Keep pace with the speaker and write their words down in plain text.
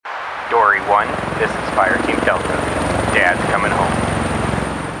Dory 1, this is Fire Team Delta. Dad's coming home.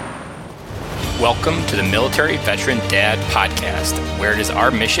 Welcome to the Military Veteran Dad Podcast, where it is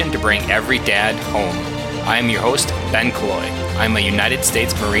our mission to bring every dad home. I am your host, Ben Killoy. I'm a United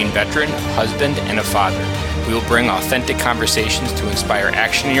States Marine veteran, husband, and a father. We will bring authentic conversations to inspire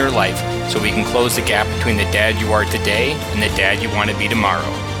action in your life so we can close the gap between the dad you are today and the dad you want to be tomorrow.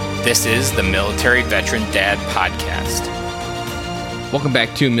 This is the Military Veteran Dad Podcast. Welcome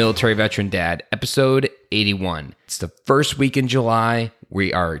back to Military Veteran Dad, episode 81. It's the first week in July.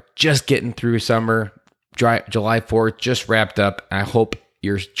 We are just getting through summer. July 4th just wrapped up. I hope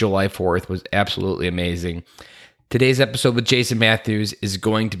your July 4th was absolutely amazing. Today's episode with Jason Matthews is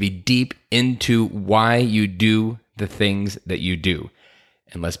going to be deep into why you do the things that you do.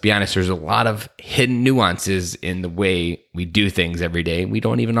 And let's be honest, there's a lot of hidden nuances in the way we do things every day. We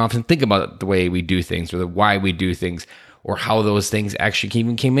don't even often think about the way we do things or the why we do things or how those things actually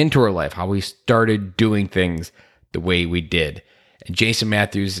even came into our life, how we started doing things the way we did. And Jason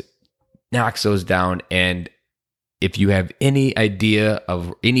Matthews knocks those down. And if you have any idea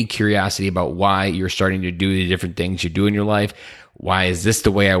of any curiosity about why you're starting to do the different things you do in your life, why is this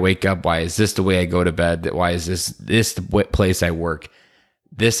the way I wake up? Why is this the way I go to bed? Why is this the place I work?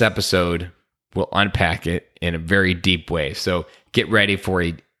 This episode will unpack it in a very deep way. So get ready for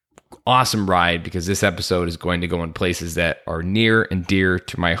a awesome ride, because this episode is going to go in places that are near and dear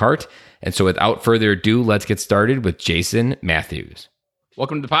to my heart. And so without further ado, let's get started with Jason Matthews.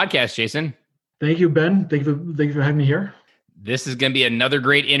 Welcome to the podcast, Jason. Thank you, Ben. Thank you for having me here. This is going to be another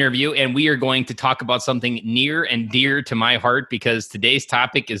great interview, and we are going to talk about something near and dear to my heart, because today's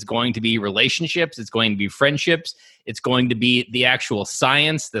topic is going to be relationships. It's going to be friendships. It's going to be the actual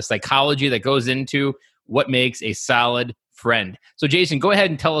science, the psychology that goes into what makes a solid friend. So Jason, go ahead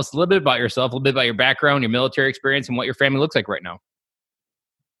and tell us a little bit about yourself, a little bit about your background, your military experience, and what your family looks like right now.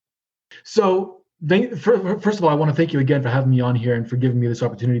 So first of all, I want to thank you again for having me on here and for giving me this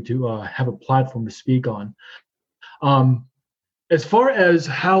opportunity to have a platform to speak on. As far as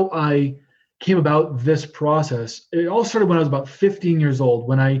how I came about this process, it all started when I was about 15 years old,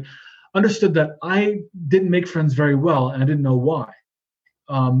 when I understood that I didn't make friends very well, and I didn't know why.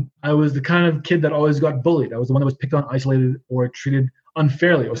 I was the kind of kid that always got bullied. I was the one that was picked on, isolated, or treated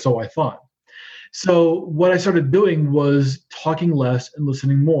unfairly, or so I thought. So what I started doing was talking less and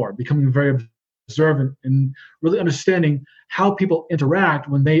listening more, becoming very observant and really understanding how people interact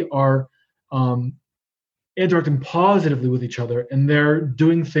when they are interacting positively with each other, and they're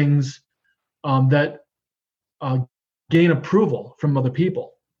doing things that gain approval from other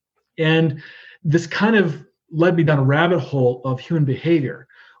people. And this kind of led me down a rabbit hole of human behavior,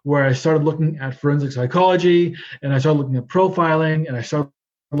 where I started looking at forensic psychology, and I started looking at profiling, and I started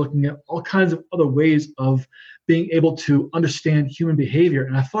looking at all kinds of other ways of being able to understand human behavior.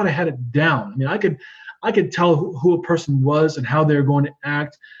 And I thought I had it down. I mean, I could tell who a person was and how they're going to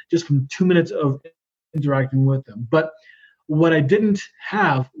act just from 2 minutes of interacting with them. But what I didn't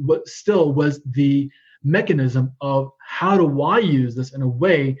have, what still was the mechanism of how do I use this in a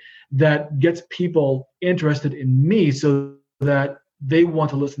way that gets people interested in me so that they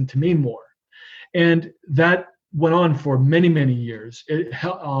want to listen to me more. And that went on for many, many years.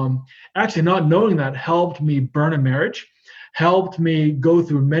 Actually, not knowing that helped me burn a marriage, helped me go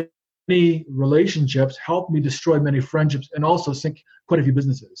through many relationships, helped me destroy many friendships, and also sink quite a few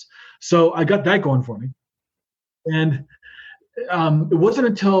businesses. So I got that going for me. And it wasn't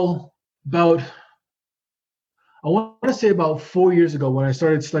until about 4 years ago when I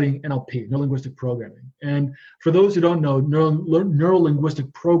started studying NLP, Neuro-Linguistic Programming. And for those who don't know,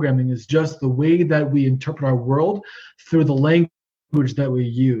 Neuro-Linguistic Programming is just the way that we interpret our world through the language that we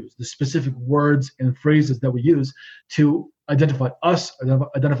use, the specific words and phrases that we use to identify us,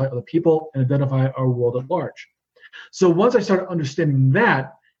 identify other people, and identify our world at large. So once I started understanding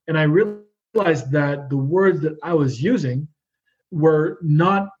that, and I realized that the words that I was using were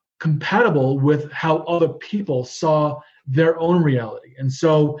not compatible with how other people saw their own reality. And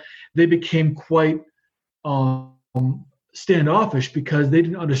so they became quite standoffish, because they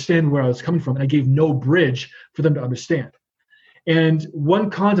didn't understand where I was coming from, and I gave no bridge for them to understand. And one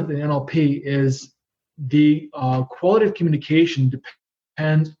concept in NLP is the quality of communication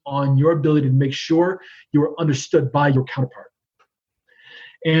depends on your ability to make sure you are understood by your counterpart.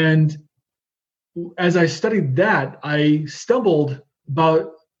 And as I studied that, I stumbled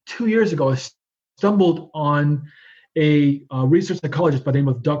about 2 years ago, I stumbled on a research psychologist by the name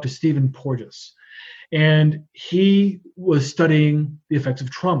of Dr. Stephen Porges. And he was studying the effects of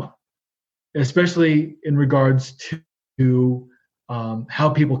trauma, especially in regards to how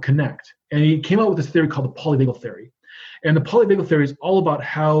people connect. And he came out with this theory called the polyvagal theory. And the polyvagal theory is all about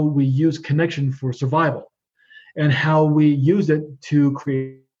how we use connection for survival and how we use it to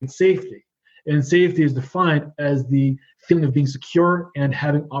create safety. And safety is defined as the feeling of being secure and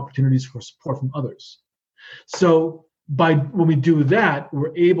having opportunities for support from others. So when we do that,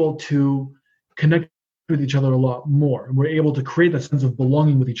 we're able to connect with each other a lot more. And we're able to create that sense of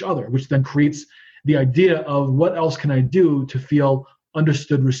belonging with each other, which then creates the idea of what else can I do to feel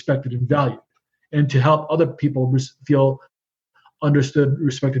understood, respected, and valued, and to help other people feel understood,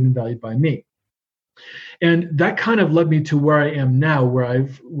 respected, and valued by me. And that kind of led me to where I am now,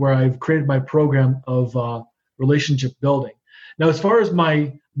 where I've created my program of relationship building. Now, as far as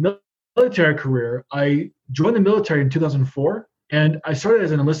my military career, I joined the military in 2004, and I started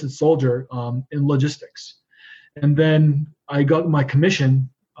as an enlisted soldier in logistics, and then I got my commission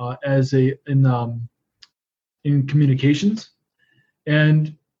in communications.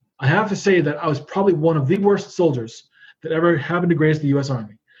 And I have to say that I was probably one of the worst soldiers that ever happened to grace the U.S.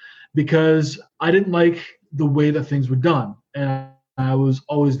 Army, because I didn't like the way that things were done, and I was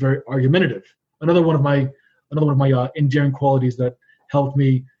always very argumentative. Another one of my endearing qualities that helped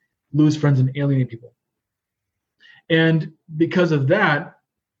me lose friends and alienate people. And because of that,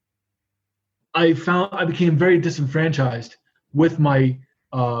 I became very disenfranchised with my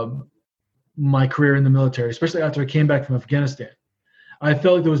career in the military, especially after I came back from Afghanistan. I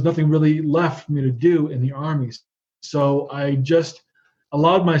felt like there was nothing really left for me to do in the Army. So I just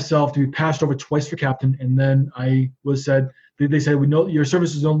allowed myself to be passed over twice for captain, and then they said, "We know your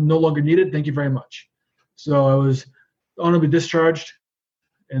services are no longer needed. Thank you very much." So I was honorably discharged,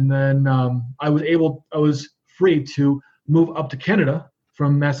 and then I was free to move up to Canada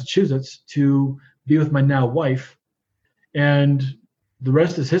from Massachusetts to be with my now wife, and the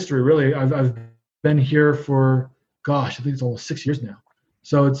rest is history. Really, I've been here for, I think it's almost 6 years now.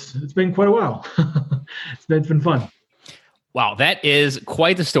 So it's been quite a while. It's been fun. Wow, that is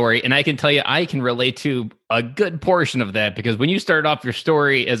quite the story. And I can tell you, I can relate to a good portion of that, because when you started off your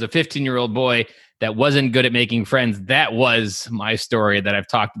story as a 15-year-old boy that wasn't good at making friends, that was my story that I've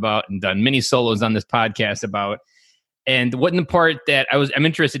talked about and done many solos on this podcast about. And what in the part that I'm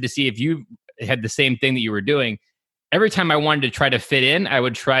interested to see if you had the same thing that you were doing. Every time I wanted to try to fit in, I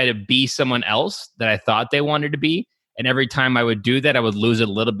would try to be someone else that I thought they wanted to be. And every time I would do that, I would lose a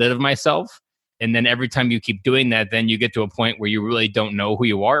little bit of myself. And then every time you keep doing that, then you get to a point where you really don't know who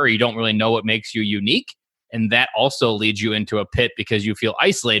you are, or you don't really know what makes you unique. And that also leads you into a pit, because you feel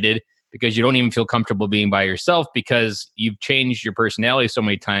isolated, because you don't even feel comfortable being by yourself, because you've changed your personality so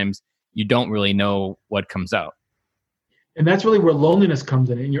many times, you don't really know what comes out. And that's really where loneliness comes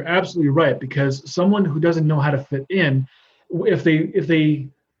in. And you're absolutely right, because someone who doesn't know how to fit in,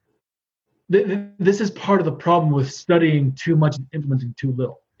 this is part of the problem with studying too much and implementing too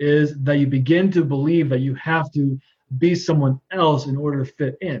little, is that you begin to believe that you have to be someone else in order to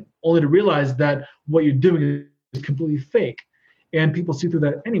fit in, only to realize that what you're doing is completely fake, and people see through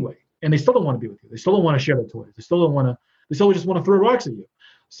that anyway, and they still don't want to be with you. They still don't want to share their toys. They still just want to throw rocks at you.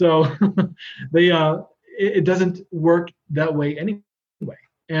 So it doesn't work that way anyway.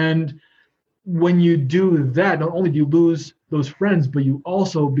 And when you do that, not only do you lose those friends, but you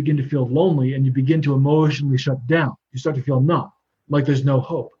also begin to feel lonely, and you begin to emotionally shut down. You start to feel numb, like there's no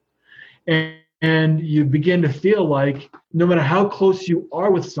hope. And you begin to feel like no matter how close you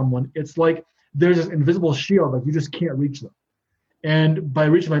are with someone, it's like there's this invisible shield, like you just can't reach them. And by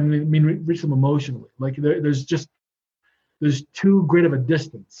reach them, I mean reach them emotionally. Like there's too great of a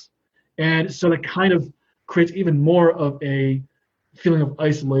distance. And so that kind of creates even more of a feeling of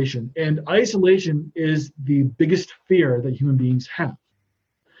isolation. And isolation is the biggest fear that human beings have.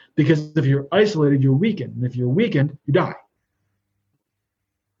 Because if you're isolated, you're weakened. And if you're weakened, you die.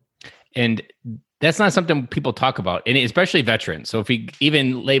 And that's not something people talk about, and especially veterans. So if we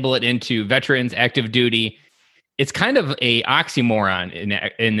even label it into veterans, active duty, it's kind of a oxymoron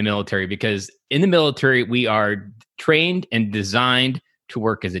in the military, because in the military, we are trained and designed to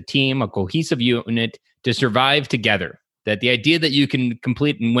work as a team, a cohesive unit, to survive together. That the idea that you can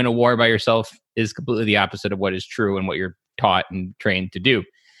complete and win a war by yourself is completely the opposite of what is true and what you're taught and trained to do.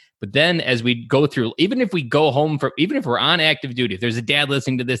 But then as we go through, even if we go home even if we're on active duty, if there's a dad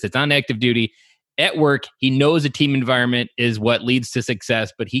listening to this that's on active duty at work, he knows a team environment is what leads to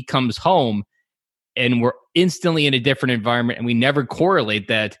success, but he comes home and we're instantly in a different environment, and we never correlate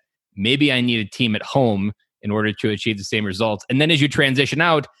that maybe I need a team at home in order to achieve the same results. And then as you transition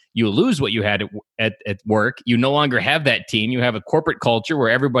out, you lose what you had at work. You no longer have that team. You have a corporate culture where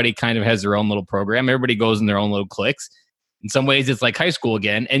everybody kind of has their own little program. Everybody goes in their own little cliques. In some ways, it's like high school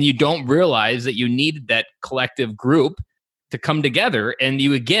again. And you don't realize that you need that collective group to come together. And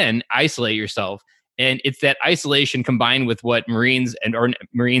you, again, isolate yourself. And it's that isolation combined with what Marines and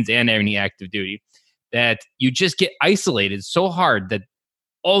any active duty, that you just get isolated so hard that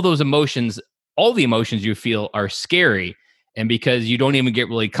all the emotions you feel are scary. And because you don't even get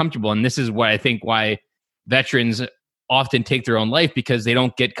really comfortable. And this is what I think why veterans often take their own life, because they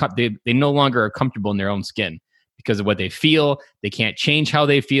don't get, they no longer are comfortable in their own skin because of what they feel. They can't change how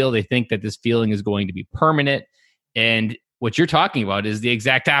they feel. They think that this feeling is going to be permanent. And what you're talking about is the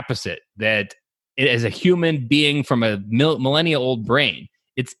exact opposite, that as a human being from a millennia old brain,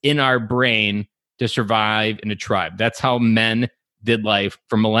 it's in our brain to survive in a tribe. That's how men did life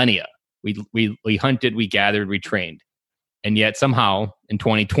for millennia. We hunted, we gathered, we trained. And yet somehow in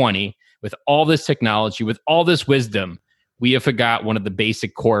 2020, with all this technology, with all this wisdom, we have forgot one of the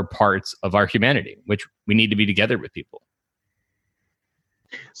basic core parts of our humanity, which we need to be together with people.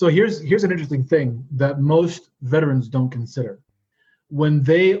 So here's an interesting thing that most veterans don't consider. When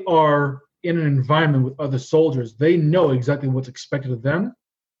they are in an environment with other soldiers, they know exactly what's expected of them.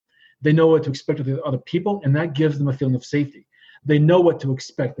 They know what to expect of the other people, and that gives them a feeling of safety. They know what to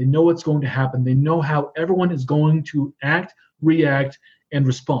expect. They know what's going to happen. They know how everyone is going to act, react, and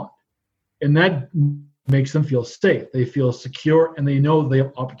respond. And that makes them feel safe. They feel secure, and they know they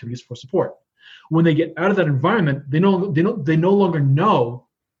have opportunities for support. When they get out of that environment, they no longer know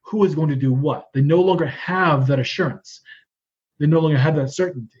who is going to do what. They no longer have that assurance. They no longer have that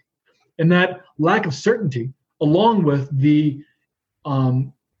certainty. And that lack of certainty, along with the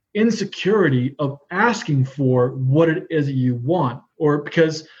insecurity of asking for what it is that you want, or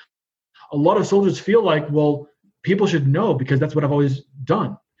because a lot of soldiers feel like, well, people should know because that's what I've always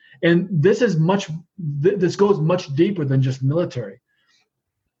done. And this goes much deeper than just military.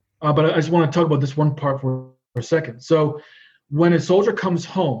 But I just want to talk about this one part for a second. So when a soldier comes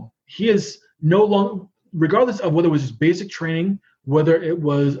home, he is no longer, regardless of whether it was just basic training, whether it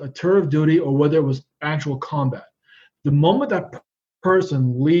was a tour of duty, or whether it was actual combat, the moment that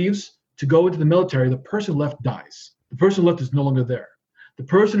person leaves to go into the military, the person left dies. The person left is no longer there. The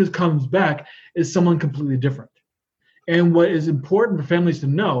person who comes back is someone completely different. And what is important for families to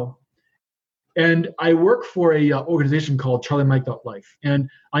know, and I work for a organization called CharlieMike.life, and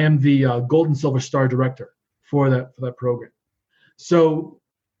I am the Gold and Silver Star Director for that program. So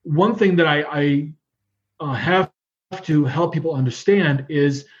one thing that I have to help people understand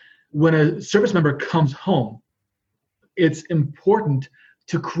is when a service member comes home, it's important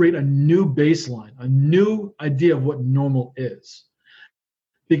to create a new baseline, a new idea of what normal is.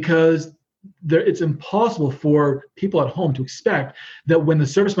 Because it's impossible for people at home to expect that when the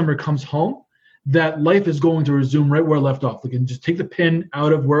service member comes home, that life is going to resume right where it left off. They can just take the pin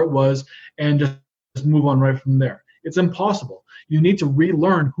out of where it was and just move on right from there. It's impossible. You need to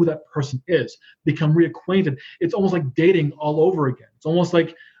relearn who that person is, become reacquainted. It's almost like dating all over again. It's almost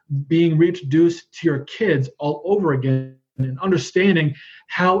like being reintroduced to your kids all over again and understanding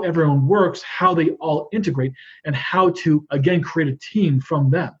how everyone works, how they all integrate, and how to, again, create a team from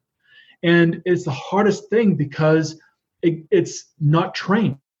them. And it's the hardest thing because it's not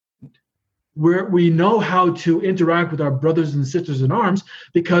trained. We know how to interact with our brothers and sisters in arms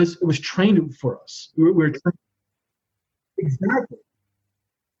because it was trained for us. We're trained.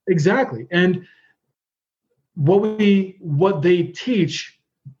 Exactly. And what they teach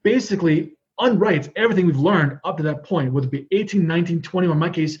basically unwrites everything we've learned up to that point, whether it be 18, 19, 20, or in my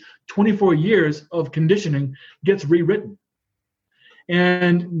case, 24 years of conditioning gets rewritten.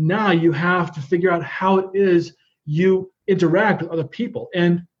 And now you have to figure out how it is you interact with other people.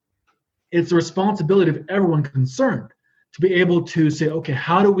 And it's the responsibility of everyone concerned to be able to say, okay,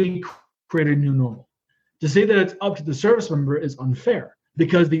 how do we create a new normal? To say that it's up to the service member is unfair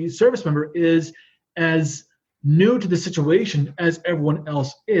because the service member is as new to the situation as everyone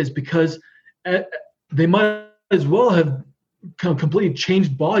else is, because they might as well have completely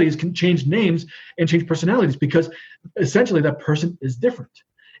changed bodies, can change names, and change personalities, because essentially that person is different.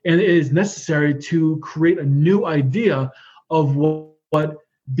 And it is necessary to create a new idea of what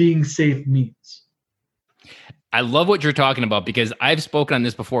being safe means. I love what you're talking about because I've spoken on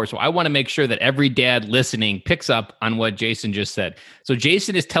this before. So I want to make sure that every dad listening picks up on what Jason just said. So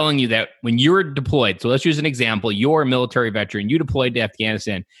Jason is telling you that when you were deployed, so let's use an example, you're a military veteran, you deployed to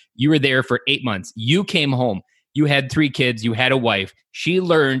Afghanistan, you were there for 8 months, you came home, you had 3 kids, you had a wife. She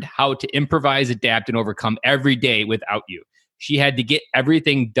learned how to improvise, adapt, and overcome every day without you. She had to get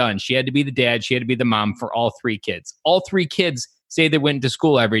everything done. She had to be the dad, she had to be the mom for all 3 kids. All 3 kids say they went to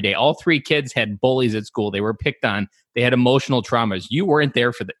school every day. All 3 kids had bullies at school. They were picked on. They had emotional traumas. You weren't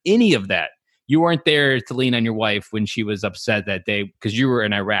there for any of that. You weren't there to lean on your wife when she was upset that day because you were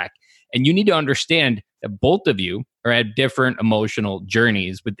in Iraq. And you need to understand that both of you are at different emotional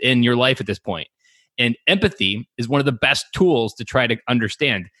journeys within your life at this point. And empathy is one of the best tools to try to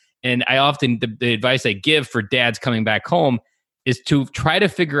understand. And I often, the advice I give for dads coming back home is to try to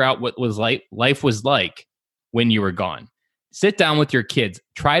figure out what life was like when you were gone. Sit down with your kids,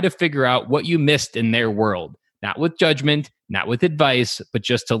 try to figure out what you missed in their world, not with judgment, not with advice, but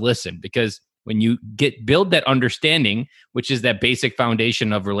just to listen. Because when you build that understanding, which is that basic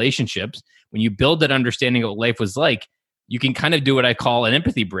foundation of relationships, when you build that understanding of what life was like, you can kind of do what I call an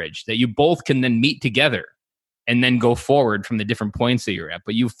empathy bridge, that you both can then meet together and then go forward from the different points that you're at.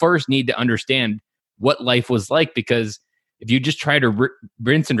 But you first need to understand what life was like, because if you just try to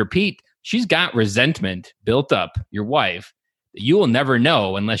rinse and repeat, she's got resentment built up, your wife, that you will never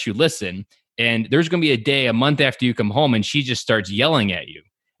know unless you listen. And there's going to be a day, a month after you come home, and she just starts yelling at you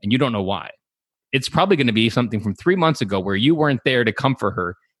and you don't know why. It's probably going to be something from 3 months ago where you weren't there to comfort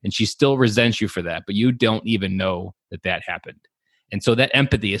her, and she still resents you for that, but you don't even know that happened. And so that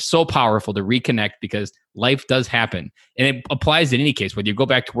empathy is so powerful to reconnect, because life does happen. And it applies in any case, whether you go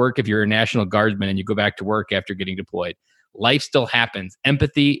back to work, if you're a National Guardsman and you go back to work after getting deployed, life still happens.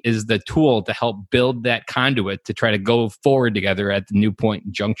 Empathy is the tool to help build that conduit to try to go forward together at the new point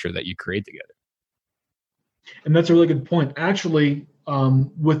and juncture that you create together. And that's a really good point. Actually,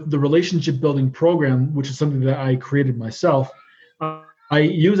 with the relationship building program, which is something that I created myself, I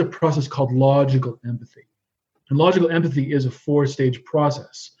use a process called logical empathy. And logical empathy is a 4-stage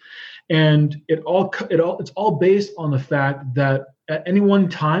process. And it's all based on the fact that at any one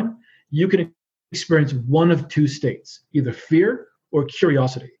time, you can experience one of 2 states, either fear or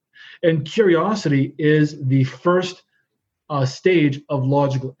curiosity. And curiosity is the first stage of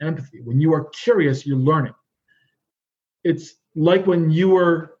logical empathy. When you are curious, you're learning. It's like when you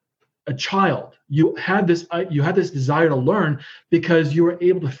were a child, you had this desire to learn because you were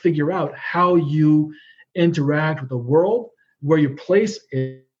able to figure out how you interact with the world, where your place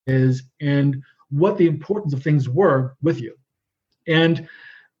is, and what the importance of things were with you. And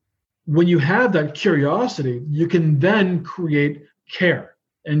when you have that curiosity, you can then create care.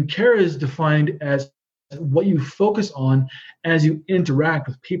 And care is defined as what you focus on as you interact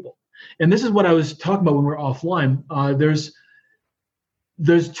with people. And this is what I was talking about when we were offline.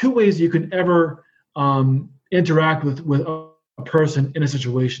 There's 2 ways you can ever interact with a person in a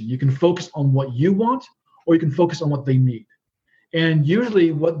situation. You can focus on what you want, or you can focus on what they need. And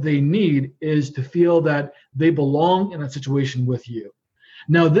usually what they need is to feel that they belong in a situation with you.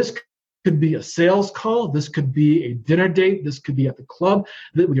 Now, this could be a sales call. This could be a dinner date. This could be at the club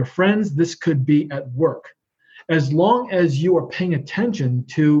with your friends. This could be at work. As long as you are paying attention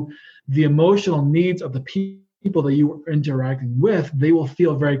to the emotional needs of the people that you are interacting with, they will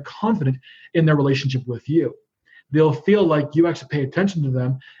feel very confident in their relationship with you. They'll feel like you actually pay attention to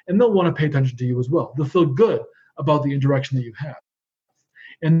them, and they'll want to pay attention to you as well. They'll feel good about the interaction that you have.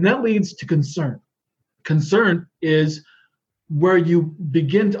 And that leads to concern. Concern is where you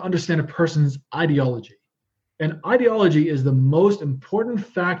begin to understand a person's ideology. And ideology is the most important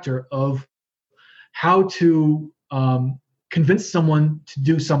factor of how to convince someone to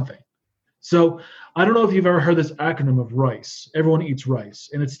do something. So I don't know if you've ever heard this acronym of RICE. Everyone eats rice.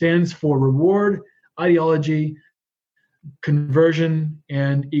 And it stands for reward, ideology, conversion,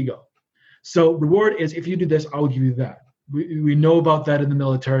 and ego. So reward is, if you do this, I will give you that. We know about that in the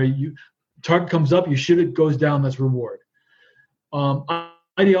military. Target comes up, you shoot it, goes down, that's reward.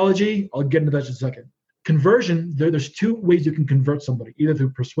 Ideology, I'll get into that in a second. Conversion, there's 2 ways you can convert somebody, either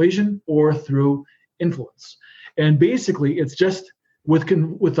through persuasion or through influence. And basically, it's just with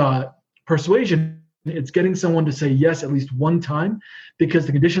persuasion, it's getting someone to say yes at least one time, because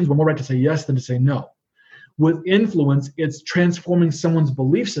the conditions were more right to say yes than to say no. With influence, it's transforming someone's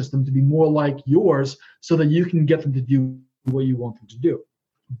belief system to be more like yours so that you can get them to do what you want them to do.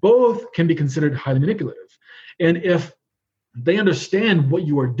 Both can be considered highly manipulative. And if they understand what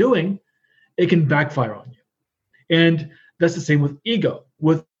you are doing, it can backfire on you. And that's the same with ego.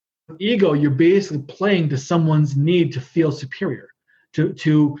 With ego, you're basically playing to someone's need to feel superior,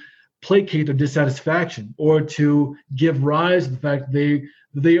 to placate their dissatisfaction, or to give rise to the fact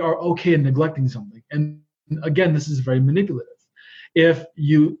they are okay in neglecting something. And again, this is very manipulative. If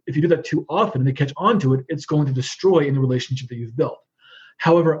you do that too often and they catch on to it, it's going to destroy any relationship that you've built.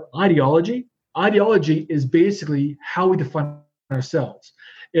 However, ideology is basically how we define ourselves.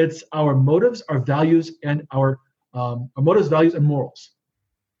 It's our motives, our values, and our motives, values, and morals.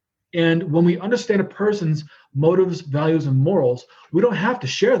 And when we understand a person's motives, values, and morals, we don't have to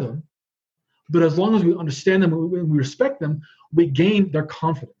share them. But as long as we understand them and we respect them, we gain their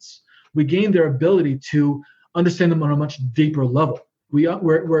confidence. We gain their ability to understand them on a much deeper level. We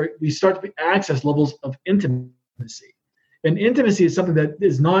start to access levels of intimacy. And intimacy is something that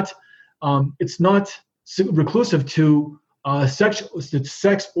is not it's not reclusive to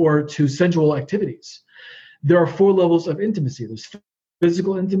sex or to sensual activities. There are 4 levels of intimacy. There's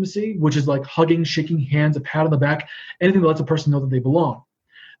physical intimacy, which is like hugging, shaking hands, a pat on the back, anything that lets a person know that they belong.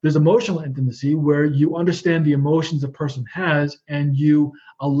 There's emotional intimacy, where you understand the emotions a person has and you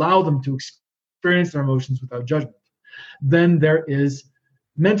allow them to experience their emotions without judgment. Then there is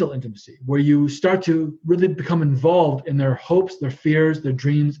mental intimacy, where you start to really become involved in their hopes, their fears, their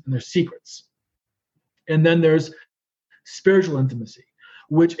dreams, and their secrets. And then there's spiritual intimacy,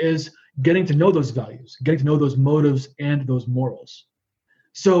 which is getting to know those values, getting to know those motives and those morals.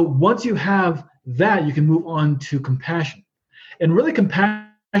 So once you have that, you can move on to compassion. And really, compassion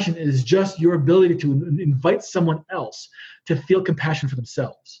is just your ability to invite someone else to feel compassion for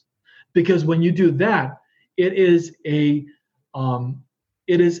themselves. Because when you do that, it is an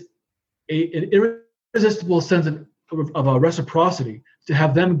irresistible sense of a reciprocity to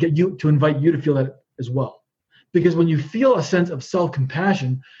have them invite you to feel that as well. Because when you feel a sense of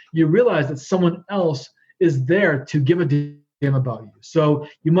self-compassion, you realize that someone else is there to give a damn about you. So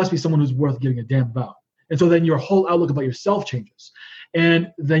you must be someone who's worth giving a damn about. And so then your whole outlook about yourself changes. And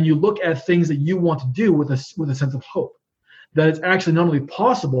then you look at things that you want to do with a sense of hope. That it's actually not only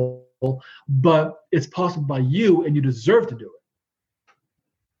possible, but it's possible by you, and you deserve to do it.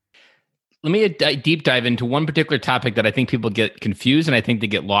 Let me deep dive into one particular topic that I think people get confused and I think they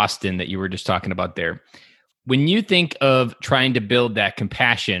get lost in, that you were just talking about there. When you think of trying to build that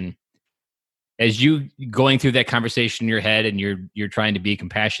compassion, as you going through that conversation in your head and you're trying to be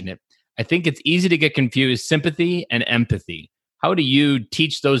compassionate, I think it's easy to get confused sympathy and empathy. How do you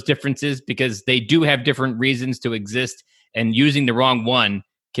teach those differences? Because they do have different reasons to exist, and using the wrong one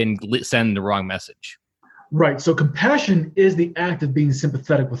can send the wrong message. Right. So compassion is the act of being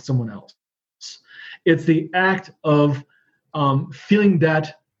sympathetic with someone else. It's the act of feeling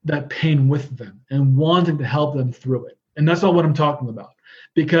that pain with them and wanting to help them through it. And that's not what I'm talking about,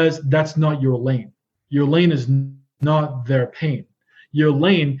 because that's not your lane. Your lane is not their pain. Your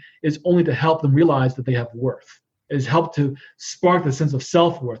lane is only to help them realize that they have worth. It is help to spark the sense of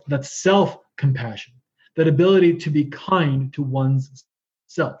self-worth, that self-compassion, that ability to be kind to one's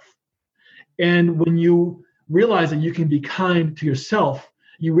self. And when you realize that you can be kind to yourself,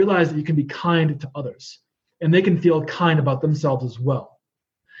 you realize that you can be kind to others, and they can feel kind about themselves as well.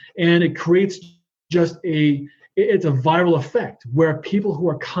 And it creates just it's a viral effect where people who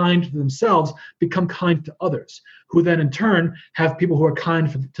are kind to themselves become kind to others, who then in turn have people who are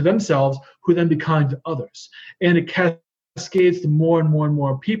kind to themselves, who then be kind to others. And it cascades to more and more and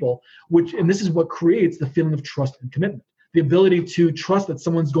more people, and this is what creates the feeling of trust and commitment. The ability to trust that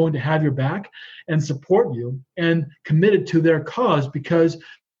someone's going to have your back and support you and committed to their cause, because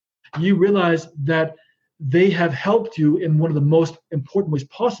you realize that they have helped you in one of the most important ways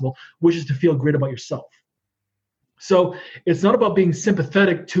possible, which is to feel great about yourself. So it's not about being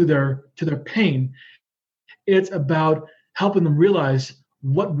sympathetic to their pain. It's about helping them realize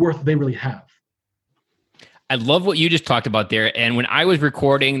what worth they really have. I love what you just talked about there. And when I was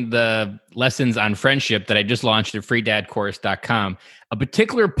recording the lessons on friendship that I just launched at freedadcourse.com, a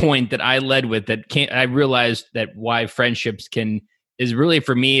particular point that I led with I realized that why friendships is really,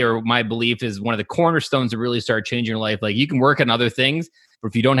 for me, or my belief, is one of the cornerstones to really start changing your life. Like, you can work on other things, but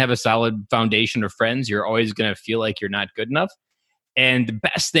if you don't have a solid foundation of friends, you're always going to feel like you're not good enough. And the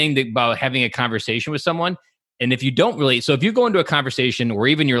best thing about having a conversation with someone, and if you don't really, so if you go into a conversation or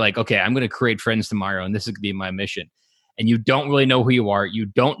even you're like, okay, I'm going to create friends tomorrow and this is going to be my mission, and you don't really know who you are, you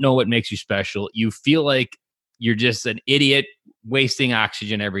don't know what makes you special, you feel like you're just an idiot wasting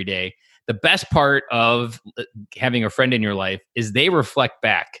oxygen every day. The best part of having a friend in your life is they reflect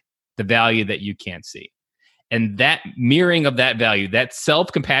back the value that you can't see. And that mirroring of that value, that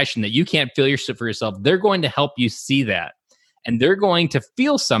self-compassion that you can't feel for yourself, they're going to help you see that. And they're going to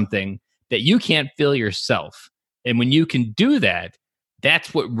feel something that you can't feel yourself. And when you can do that,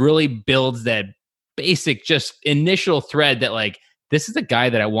 that's what really builds that basic, just initial thread that, like, this is a guy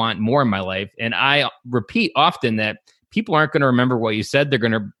that I want more in my life. And I repeat often that people aren't going to remember what you said. They're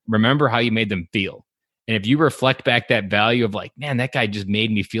going to remember how you made them feel. And if you reflect back that value of, like, man, that guy just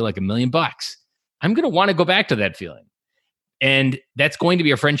made me feel like $1 million, I'm going to want to go back to that feeling. And that's going to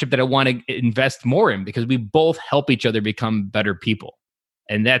be a friendship that I want to invest more in, because we both help each other become better people.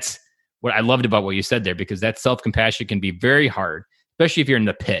 And that's what I loved about what you said there, because that self-compassion can be very hard, especially if you're in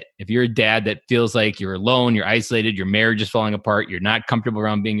the pit. If you're a dad that feels like you're alone, you're isolated, your marriage is falling apart, you're not comfortable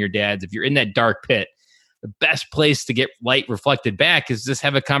around being your dads. If you're in that dark pit, the best place to get light reflected back is just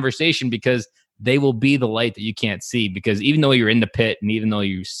have a conversation, because they will be the light that you can't see. Because even though you're in the pit and even though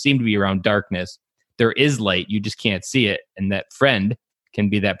you seem to be around darkness, there is light. You just can't see it. And that friend can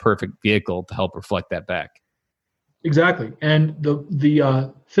be that perfect vehicle to help reflect that back. Exactly. And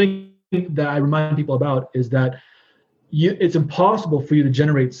the thing that I remind people about is that it's impossible for you to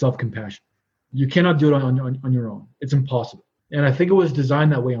generate self-compassion. You cannot do it on your own. It's impossible. And I think it was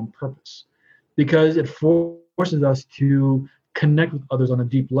designed that way on purpose, because it forces us to connect with others on a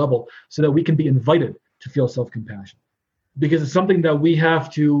deep level so that we can be invited to feel self-compassion. Because it's something that we have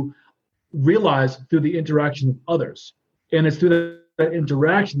to realize through the interaction with others. And it's through that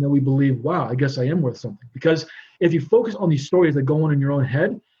interaction that we believe, wow, I guess I am worth something. Because if you focus on these stories that go on in your own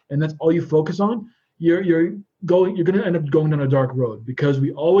head, and that's all you focus on, you're going to end up going down a dark road, because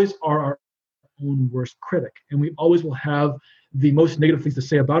we always are our own worst critic, and we always will have the most negative things to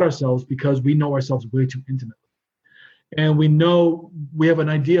say about ourselves because we know ourselves way too intimately. And we know, we have an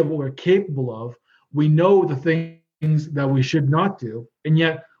idea of what we're capable of. We know the things that we should not do, and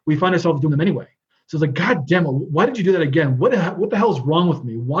yet we find ourselves doing them anyway. So it's like, God damn it, why did you do that again? What the hell is wrong with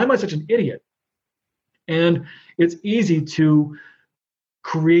me? Why am I such an idiot? And it's easy to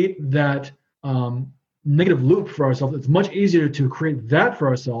create that negative loop for ourselves. It's much easier to create that for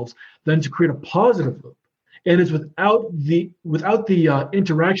ourselves than to create a positive loop. And it's without the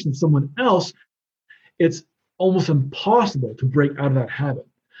interaction of someone else, it's almost impossible to break out of that habit.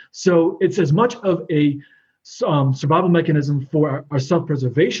 So it's as much of a survival mechanism for our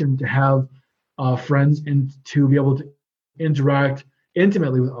self-preservation to have friends and to be able to interact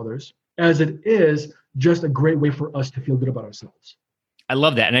intimately with others, as it is just a great way for us to feel good about ourselves. I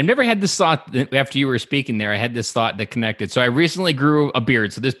love that. And I've never had this thought after you were speaking there. I had this thought that connected. So I recently grew a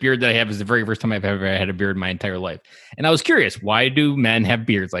beard. So this beard that I have is the very first time I've ever had a beard in my entire life. And I was curious, why do men have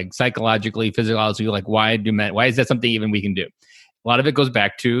beards? Like psychologically, physiologically, like why is that something even we can do? A lot of it goes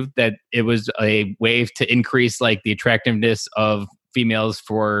back to that it was a way to increase like the attractiveness of females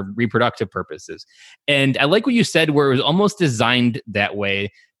for reproductive purposes. And I like what you said, where it was almost designed that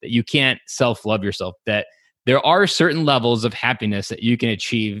way, that you can't self-love yourself, that there are certain levels of happiness that you can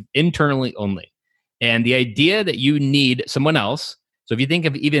achieve internally only. And the idea that you need someone else, so if you think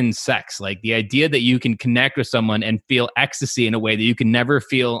of even sex, like the idea that you can connect with someone and feel ecstasy in a way that you can never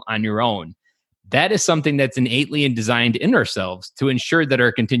feel on your own, that is something that's innately designed in ourselves to ensure that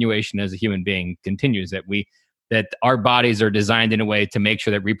our continuation as a human being continues, that our bodies are designed in a way to make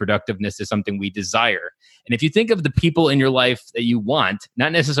sure that reproductiveness is something we desire. And if you think of the people in your life that you want,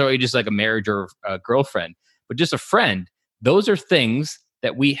 not necessarily just like a marriage or a girlfriend, but just a friend, those are things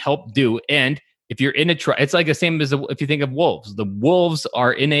that we help do. And if you're in a tribe, it's like the same as if you think of wolves. The wolves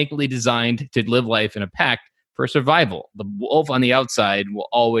are innately designed to live life in a pack for survival. The wolf on the outside will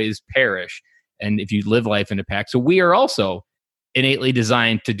always perish. And if you live life in a pack, so we are also innately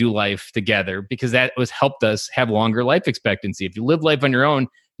designed to do life together, because that was helped us have longer life expectancy. If you live life on your own,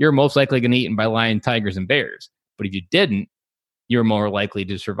 you're most likely going to get eaten by lions, tigers, and bears. But if you didn't, you're more likely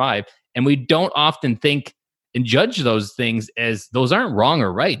to survive. And we don't often think and judge those things as those aren't wrong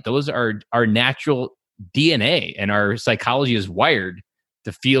or right. Those are our natural DNA, and our psychology is wired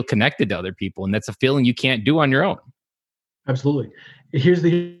to feel connected to other people. And that's a feeling you can't do on your own. Absolutely. Here's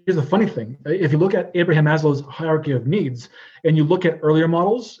the funny thing. If you look at Abraham Maslow's hierarchy of needs and you look at earlier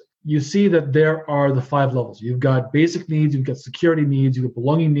models, you see that there are the 5 levels. You've got basic needs, you've got security needs, you've got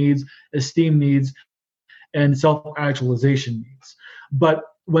belonging needs, esteem needs, and self-actualization needs. But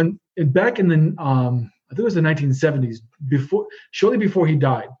back in the I think it was the 1970s, shortly before he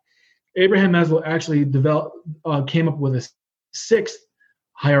died, Abraham Maslow actually came up with a 6th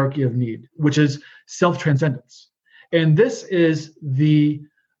hierarchy of need, which is self-transcendence. And this is the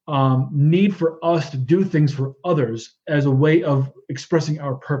need for us to do things for others as a way of expressing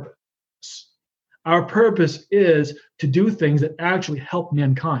our purpose. Our purpose is to do things that actually help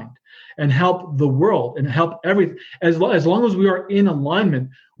mankind and help the world and help everything. As long as we are in alignment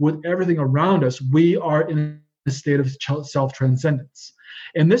with everything around us, we are in a state of self-transcendence.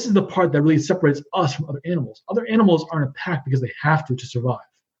 And this is the part that really separates us from other animals. Other animals aren't a pack because they have to survive.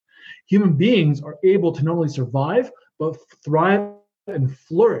 Human beings are able to not only survive, but thrive and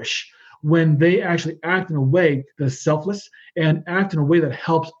flourish when they actually act in a way that is selfless and act in a way that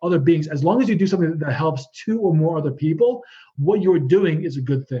helps other beings. As long as you do something that helps 2 or more other people, what you're doing is a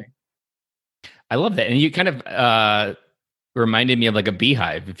good thing. I love that. And you kind of reminded me of like a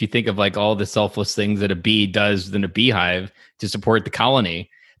beehive. If you think of like all the selfless things that a bee does in a beehive to support the colony,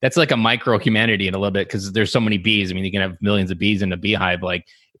 that's like a micro humanity in a little bit, because there's so many bees. I mean, you can have millions of bees in a beehive. Like,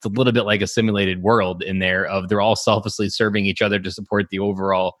 it's a little bit like a simulated world in there of they're all selflessly serving each other to support the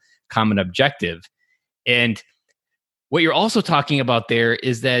overall common objective. And what you're also talking about there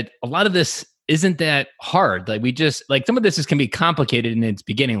is that a lot of this isn't that hard. Like some of this can be complicated in its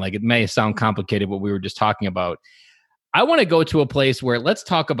beginning. Like, it may sound complicated what we were just talking about. I want to go to a place where let's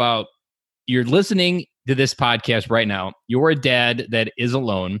talk about, you're listening to this podcast right now. You're a dad that is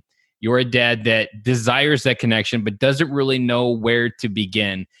alone. You're a dad that desires that connection, but doesn't really know where to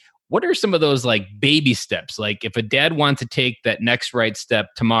begin. What are some of those like baby steps? Like if a dad wants to take that next right step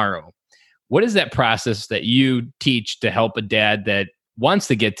tomorrow, what is that process that you teach to help a dad that wants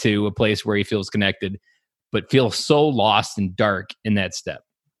to get to a place where he feels connected, but feels so lost and dark in that step?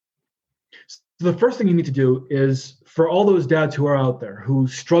 So the first thing you need to do is, for all those dads who are out there who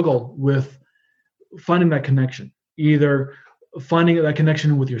struggle with finding that connection, either finding that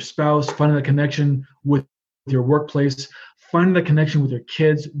connection with your spouse, finding that connection with your workplace, finding that connection with your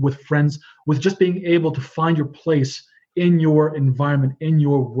kids, with friends, with just being able to find your place in your environment, in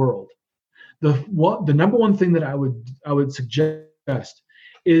your world. The number one thing that I would suggest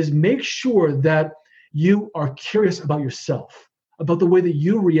is make sure that you are curious about yourself, about the way that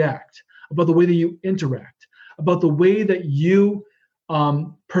you react, about the way that you interact, about the way that you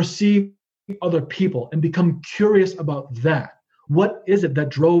perceive other people, and become curious about that. What is it that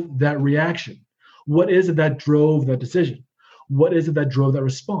drove that reaction? What is it that drove that decision? What is it that drove that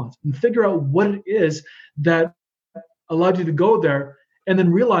response? And figure out what it is that allowed you to go there, and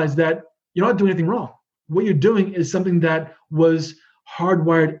then realize that you're not doing anything wrong. What you're doing is something that was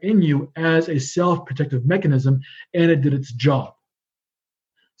hardwired in you as a self-protective mechanism, and it did its job.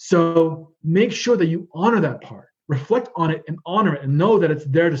 So make sure that you honor that part, reflect on it and honor it, and know that it's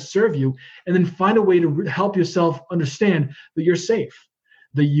there to serve you, and then find a way to help yourself understand that you're safe,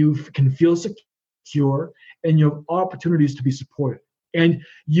 that you can feel secure, and you have opportunities to be supported. And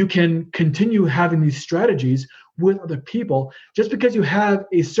you can continue having these strategies with other people. Just because you have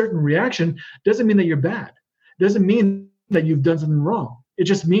a certain reaction doesn't mean that you're bad. Doesn't mean that you've done something wrong. It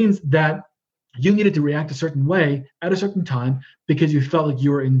just means that you needed to react a certain way at a certain time because you felt like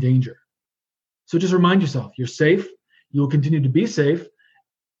you were in danger. So just remind yourself, you're safe. You will continue to be safe.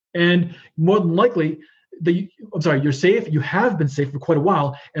 And more than likely, you're safe. You have been safe for quite a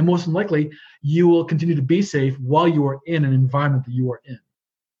while. And most than likely, you will continue to be safe while you are in an environment that you are in.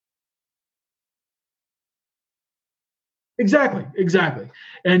 Exactly.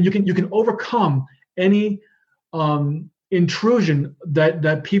 And you can overcome any intrusion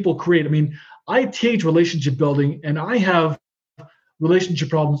that people create. I mean, I teach relationship building, and I have relationship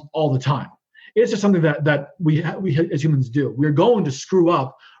problems all the time. It's just something that we as humans do. We're going to screw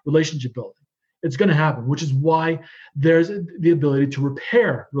up relationship building. It's going to happen, which is why there's the ability to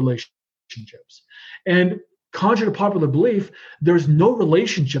repair relationships. And contrary to popular belief, there's no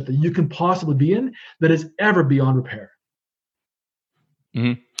relationship that you can possibly be in that is ever beyond repair.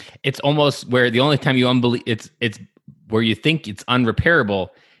 Mm-hmm. It's almost where the only time you it's where you think it's unrepairable,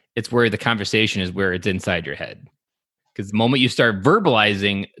 it's where the conversation is where it's inside your head. Because the moment you start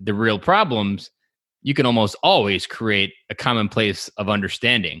verbalizing the real problems, you can almost always create a common place of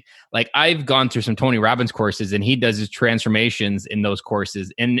understanding. Like I've gone through some Tony Robbins courses, and he does his transformations in those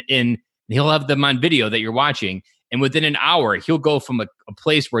courses, and he'll have them on video that you're watching. And within an hour, he'll go from a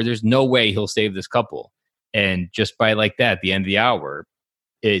place where there's no way he'll save this couple. And just by like that, at the end of the hour,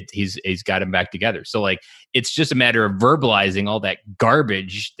 he's got him back together. So like, it's just a matter of verbalizing all that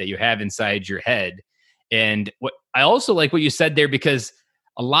garbage that you have inside your head. And what I also like what you said there, because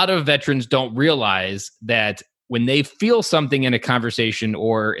a lot of veterans don't realize that when they feel something in a conversation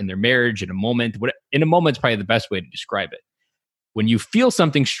or in their marriage, in a moment is probably the best way to describe it. When you feel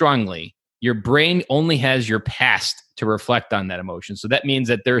something strongly, your brain only has your past to reflect on that emotion. So that means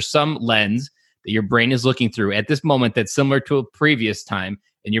that there's some lens that your brain is looking through at this moment that's similar to a previous time,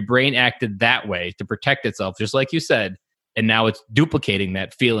 and your brain acted that way to protect itself, just like you said, and now it's duplicating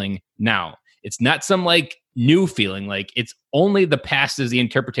that feeling now. It's not some like new feeling, like it's only the past is the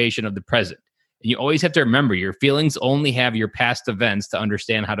interpretation of the present. And you always have to remember your feelings only have your past events to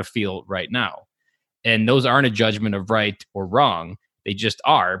understand how to feel right now. And those aren't a judgment of right or wrong. They just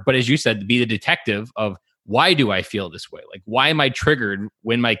are. But as you said, to be the detective of why do I feel this way? Like, why am I triggered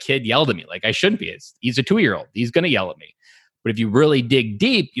when my kid yelled at me? Like, I shouldn't be. He's a 2-year-old. He's going to yell at me. But if you really dig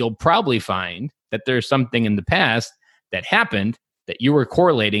deep, you'll probably find that there's something in the past that happened that you were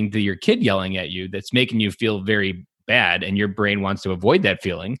correlating to your kid yelling at you that's making you feel very bad, and your brain wants to avoid that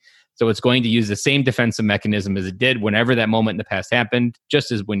feeling. So it's going to use the same defensive mechanism as it did whenever that moment in the past happened,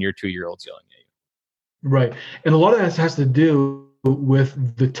 just as when your 2-year-old's yelling at you. Right. And a lot of that has to do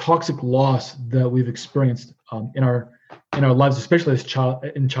with the toxic loss that we've experienced in our lives, especially as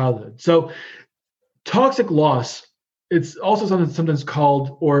in childhood. So toxic loss, it's also sometimes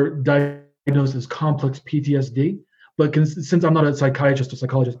called or diagnosed as complex PTSD. But since I'm not a psychiatrist or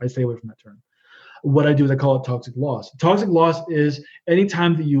psychologist, I stay away from that term. What I do is I call it toxic loss. Toxic loss is any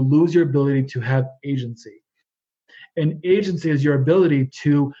time that you lose your ability to have agency. And agency is your ability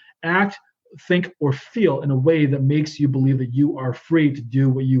to act, think, or feel in a way that makes you believe that you are free to do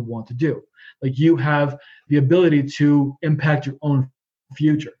what you want to do. Like you have the ability to impact your own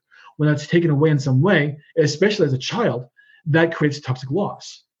future. When that's taken away in some way, especially as a child, that creates toxic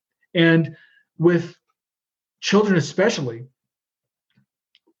loss. And with children especially,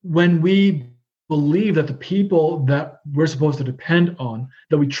 when we believe that the people that we're supposed to depend on,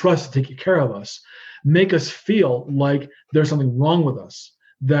 that we trust to take care of us, make us feel like there's something wrong with us,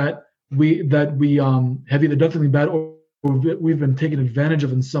 that we have either done something bad or we've been taken advantage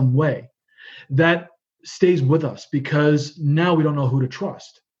of in some way, that stays with us because now we don't know who to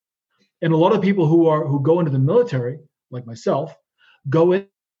trust. And a lot of people who go into the military, like myself, go in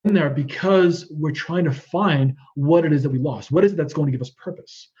there because we're trying to find what it is that we lost. What is it that's going to give us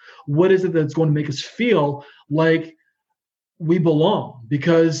purpose? What is it that's going to make us feel like we belong?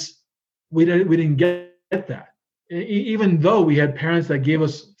 Because we didn't get that. Even though we had parents that gave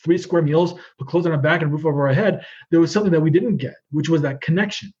us 3 square meals, put clothes on our back and a roof over our head, there was something that we didn't get, which was that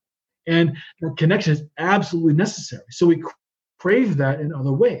connection. And that connection is absolutely necessary. So we crave that in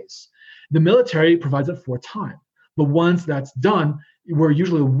other ways. The military provides it for a time. But once that's done, we're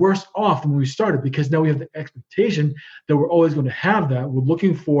usually worse off than when we started because now we have the expectation that we're always going to have that. We're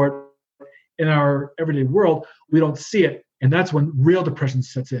looking for it in our everyday world. We don't see it. And that's when real depression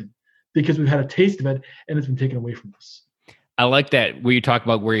sets in because we've had a taste of it and it's been taken away from us. I like that where you talk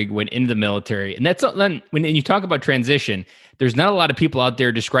about where you went into the military. And that's when you talk about transition, there's not a lot of people out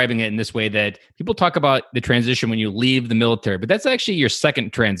there describing it in this way. That people talk about the transition when you leave the military, but that's actually your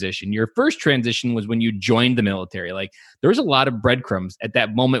second transition. Your first transition was when you joined the military. Like there was a lot of breadcrumbs at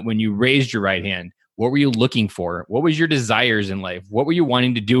that moment when you raised your right hand. What were you looking for? What was your desires in life? What were you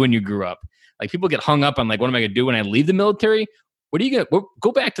wanting to do when you grew up? Like people get hung up on like, what am I going to do when I leave the military? What are you going to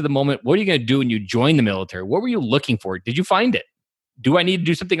go back to the moment? What are you going to do when you join the military? What were you looking for? Did you find it? Do I need to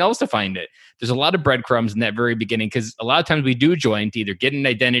do something else to find it? There's a lot of breadcrumbs in that very beginning because a lot of times we do join to either get an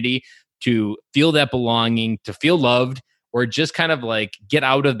identity, to feel that belonging, to feel loved, or just kind of like get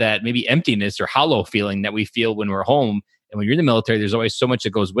out of that maybe emptiness or hollow feeling that we feel when we're home. And when you're in the military, there's always so much that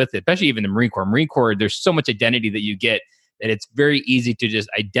goes with it, especially even the Marine Corps. Marine Corps, there's so much identity that you get that it's very easy to just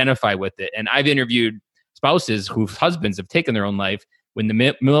identify with it. And I've interviewed spouses whose husbands have taken their own life when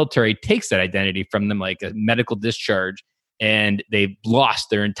the military takes that identity from them, like a medical discharge, and they've lost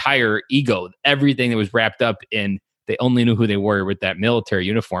their entire ego, everything that was wrapped up in, they only knew who they were with that military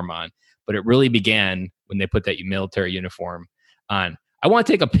uniform on. But it really began when they put that military uniform on. I want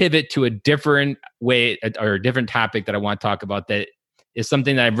to take a pivot to a different way or a different topic that I want to talk about that is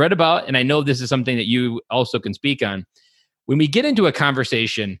something that I've read about. And I know this is something that you also can speak on. When we get into a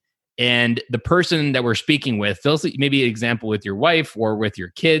conversation and the person that we're speaking with, maybe an example with your wife or with your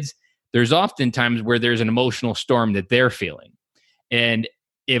kids, there's often times where there's an emotional storm that they're feeling. And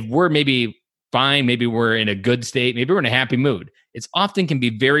if we're maybe fine, maybe we're in a good state, maybe we're in a happy mood, it's often can be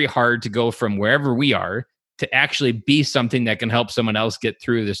very hard to go from wherever we are to actually be something that can help someone else get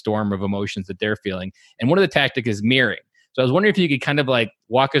through the storm of emotions that they're feeling. And one of the tactics is mirroring. So I was wondering if you could kind of like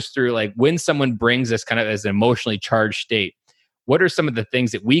walk us through like when someone brings us kind of as an emotionally charged state, what are some of the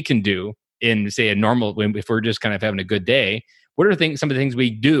things that we can do in, say, a normal, if we're just kind of having a good day? What are some of the things we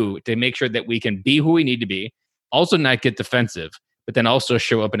do to make sure that we can be who we need to be, also not get defensive, but then also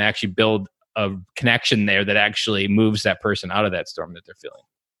show up and actually build a connection there that actually moves that person out of that storm that they're feeling?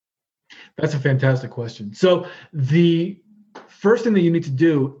 That's a fantastic question. So the first thing that you need to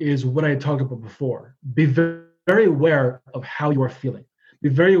do is what I had talked about before. Be very, very aware of how you are feeling. Be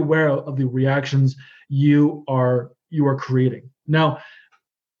very aware of the reactions you are creating. Now,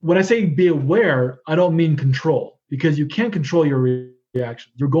 when I say be aware, I don't mean control, because you can't control your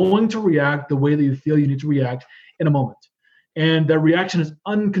reaction. You're going to react the way that you feel you need to react in a moment. And that reaction is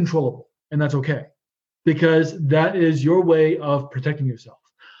uncontrollable, and that's okay, because that is your way of protecting yourself.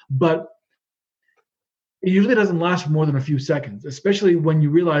 But it usually doesn't last for more than a few seconds, especially when you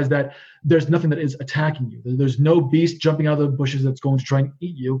realize that there's nothing that is attacking you. There's no beast jumping out of the bushes that's going to try and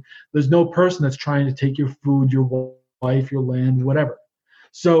eat you. There's no person that's trying to take your food, your wife, your land, whatever.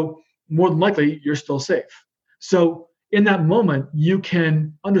 So more than likely, you're still safe. So in that moment, you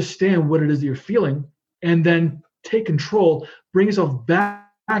can understand what it is that you're feeling and then take control, bring yourself back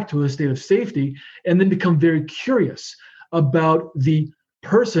to a state of safety, and then become very curious about the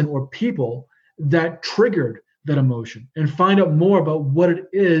person or people that triggered that emotion and find out more about what it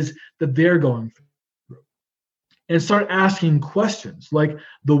is that they're going through. And start asking questions like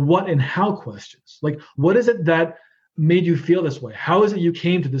the what and how questions. Like, what is it that made you feel this way? How is it you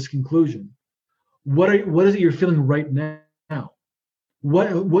came to this conclusion? What is it you're feeling right now?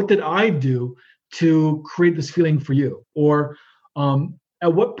 What did I do to create this feeling for you? Or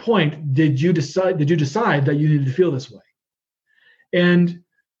at what point did you decide that you needed to feel this way? And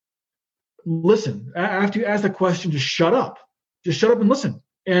listen. After you ask the question, just shut up. Just shut up and listen,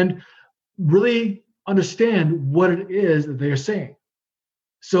 and really understand what it is that they are saying.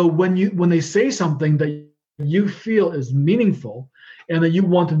 So when they say something that you feel is meaningful and that you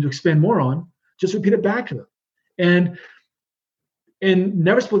want them to expand more on, just repeat it back to them. And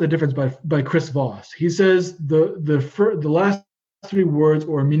Never Split the Difference by Chris Voss, he says the last 3 words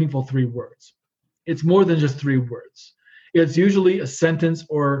or a meaningful 3 words. It's more than just 3 words. It's usually a sentence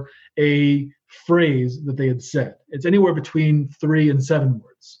or a phrase that they had said. It's anywhere between 3 and 7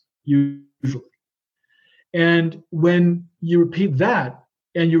 words, usually. And when you repeat that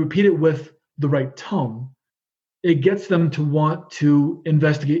and you repeat it with the right tone, it gets them to want to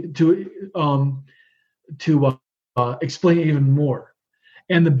investigate, to explain even more.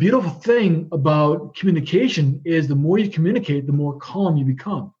 And the beautiful thing about communication is the more you communicate, the more calm you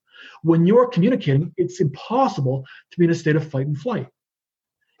become. When you're communicating, it's impossible to be in a state of fight and flight.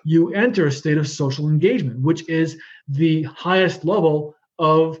 You enter a state of social engagement, which is the highest level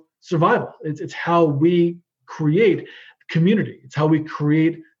of survival. It's how we create community. It's how we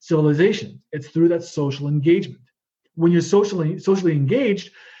create civilization. It's through that social engagement. When you're socially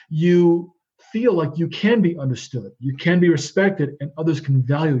engaged, you feel like you can be understood, you can be respected, and others can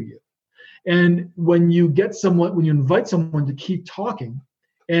value you. And when you invite someone to keep talking,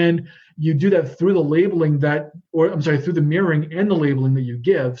 and you do that through the labeling through the mirroring and the labeling that you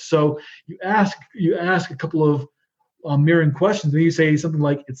give. So you ask a couple of mirroring questions, and you say something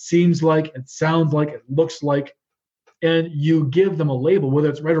like, it seems like, it sounds like, it looks like, and you give them a label, whether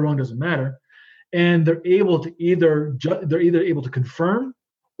it's right or wrong, doesn't matter. And they're either able to confirm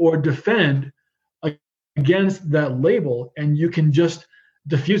or defend against that label, and you can just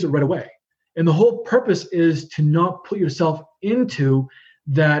diffuse it right away. And the whole purpose is to not put yourself into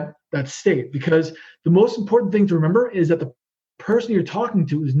that state, because the most important thing to remember is that the person you're talking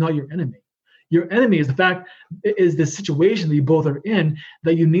to is not your enemy. Your enemy is the situation that you both are in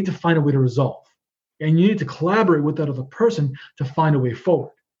that you need to find a way to resolve. And you need to collaborate with that other person to find a way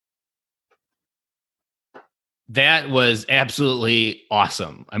forward. That was absolutely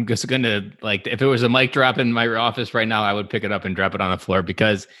awesome. I'm just going to, if it was a mic drop in my office right now, I would pick it up and drop it on the floor,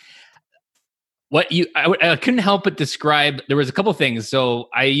 because I couldn't help but describe, there was a couple things. So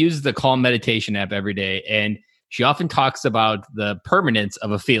I use the Calm meditation app every day, and she often talks about the permanence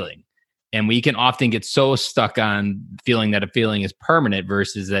of a feeling. And we can often get so stuck on feeling that a feeling is permanent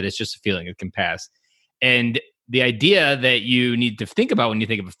versus that it's just a feeling, it can pass. And the idea that you need to think about when you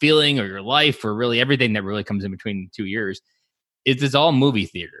think of a feeling or your life or really everything that really comes in between 2 years is it's all movie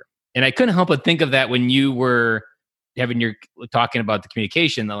theater. And I couldn't help but think of that when you were talking about the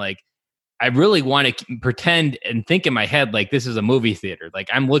communication, that I really want to pretend and think in my head like this is a movie theater. Like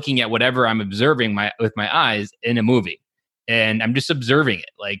I'm looking at whatever I'm observing with my eyes in a movie, and I'm just observing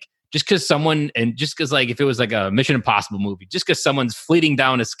it. Just because if it was like a Mission Impossible movie, just because someone's fleeting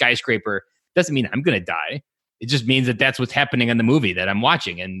down a skyscraper doesn't mean I'm going to die. It just means that that's what's happening in the movie that I'm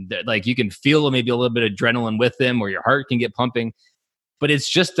watching. And you can feel maybe a little bit of adrenaline with them, or your heart can get pumping, but it's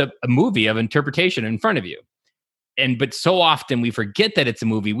just a movie of interpretation in front of you. But so often we forget that it's a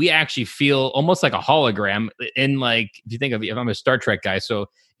movie. We actually feel almost like a hologram if you think of it, if I'm a Star Trek guy. So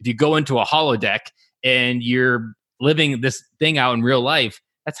if you go into a holodeck and you're living this thing out in real life,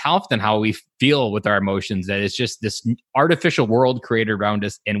 that's how we feel with our emotions, that it's just this artificial world created around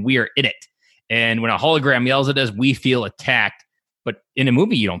us and we are in it. And when a hologram yells at us, we feel attacked. But in a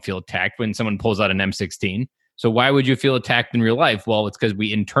movie, you don't feel attacked when someone pulls out an M16. So why would you feel attacked in real life? Well, it's because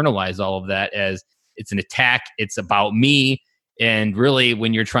we internalize all of that as it's an attack. It's about me. And really,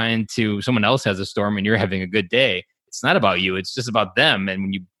 when someone else has a storm and you're having a good day, it's not about you. It's just about them. And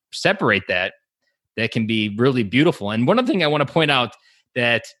when you separate that can be really beautiful. And one other thing I want to point out,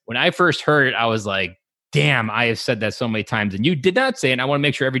 that when I first heard it, I was like, damn, I have said that so many times. And you did not say, and I want to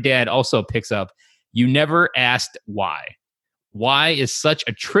make sure every dad also picks up, you never asked why. Why is such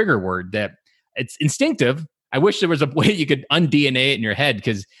a trigger word that it's instinctive. I wish there was a way you could un-DNA it in your head,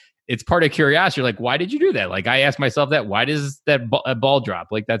 because it's part of curiosity. You're like, why did you do that? I asked myself that. Why does that ball drop?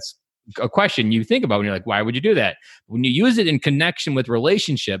 That's a question you think about when you're like, why would you do that? When you use it in connection with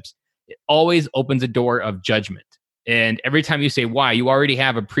relationships, it always opens a door of judgment. And every time you say why, you already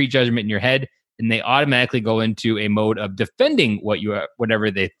have a prejudgment in your head, and they automatically go into a mode of defending whatever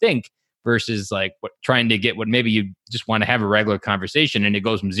they think, versus trying to get what maybe you just want to have a regular conversation, and it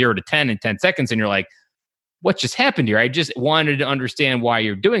goes from 0 to 10 in 10 seconds. And you're like, what just happened here? I just wanted to understand why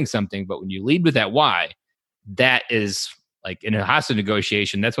you're doing something. But when you lead with that why, that is Like in a hostage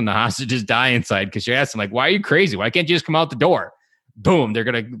negotiation, that's when the hostages die inside because you ask them, like, why are you crazy? Why can't you just come out the door? Boom, they're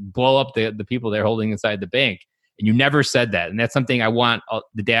going to blow up the people they're holding inside the bank. And you never said that. And that's something I want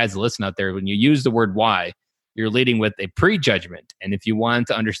the dads to listen out there. When you use the word why, you're leading with a prejudgment. And if you want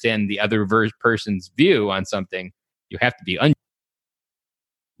to understand the other person's view on something, you have to be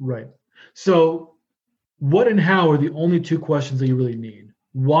right. So what and how are the only two questions that you really need.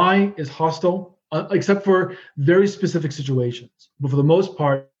 Why is hostile, except for very specific situations. But for the most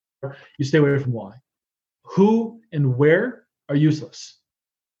part, you stay away from why. Who and where are useless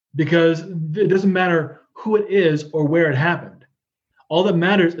because it doesn't matter who it is or where it happened. All that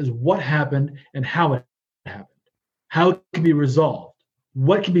matters is what happened and how it happened, how it can be resolved,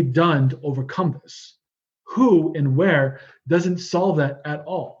 what can be done to overcome this. Who and where doesn't solve that at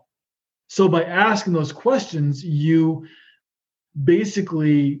all. So by asking those questions, you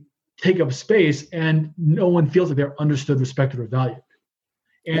basically take up space and no one feels like they're understood, respected, or valued.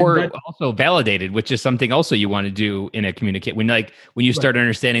 And or also validated, which is something also you want to do in a communicate. When you start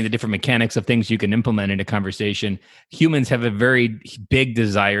understanding the different mechanics of things you can implement in a conversation, humans have a very big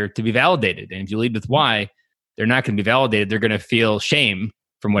desire to be validated. And if you lead with why, they're not going to be validated. They're going to feel shame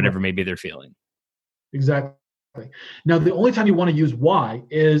from whatever maybe they're feeling. Exactly. Now, the only time you want to use why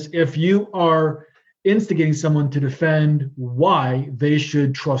is if you are instigating someone to defend why they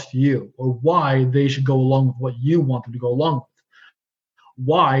should trust you or why they should go along with what you want them to go along with,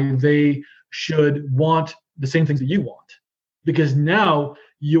 why they should want the same things that you want. Because now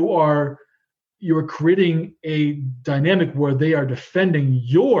you are creating a dynamic where they are defending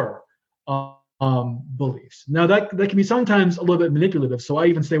your beliefs. Now that can be sometimes a little bit manipulative, so I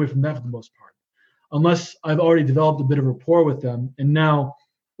even stay away from that for the most part. Unless I've already developed a bit of rapport with them, and now,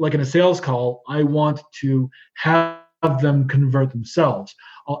 like in a sales call, I want to have them convert themselves.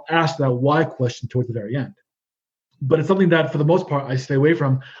 I'll ask that why question towards the very end. But it's something that, for the most part, I stay away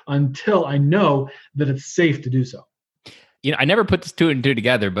from until I know that it's safe to do so. I never put this two and two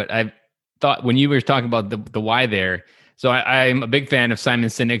together, but I thought when you were talking about the why there, so I'm a big fan of Simon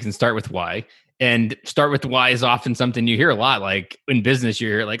Sinek and Start With Why. And start with why is often something you hear a lot, like in business, you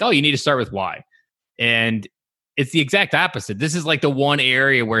hear like, oh, you need to start with why. And it's the exact opposite. This is like the one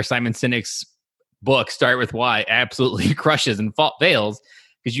area where Simon Sinek's book, Start With Why, absolutely crushes and fails.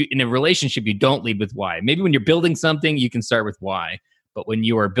 Because in a relationship, you don't lead with why. Maybe when you're building something, you can start with why. But when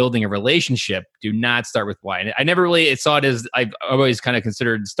you are building a relationship, do not start with why. And I never really saw it as, I've always kind of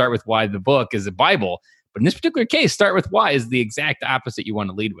considered Start With Why, the book, as a Bible. But in this particular case, Start With Why is the exact opposite you want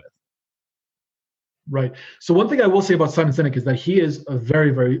to lead with. Right. So one thing I will say about Simon Sinek is that he is a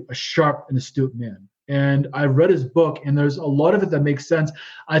very, very sharp and astute man. And I read his book, and there's a lot of it that makes sense.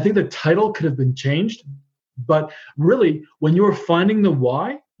 I think the title could have been changed. But really, when you're finding the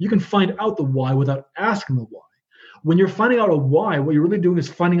why, you can find out the why without asking the why. When you're finding out a why, what you're really doing is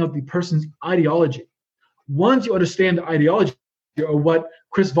finding out the person's ideology. Once you understand the ideology, or what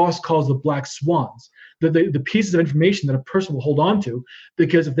Chris Voss calls the black swans, the pieces of information that a person will hold on to,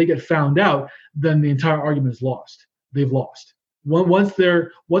 because if they get found out, then the entire argument is lost. They've lost. Once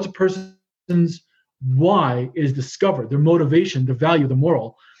a person's why is discovered, their motivation, their value, the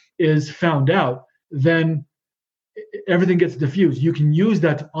moral is found out, then everything gets diffused. You can use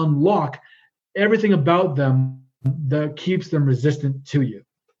that to unlock everything about them that keeps them resistant to you.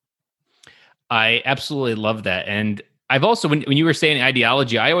 I absolutely love that. And I've also, when you were saying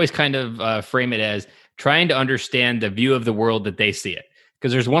ideology, I always kind of frame it as trying to understand the view of the world that they see it.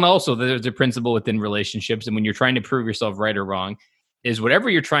 Because there's a principle within relationships. And when you're trying to prove yourself right or wrong, is whatever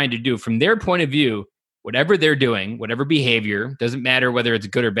you're trying to do from their point of view, whatever they're doing, whatever behavior, doesn't matter whether it's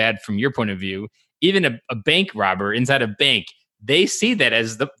good or bad from your point of view. Even a bank robber inside a bank, they see that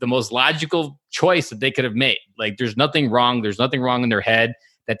as the most logical choice that they could have made. Like there's nothing wrong. There's nothing wrong in their head.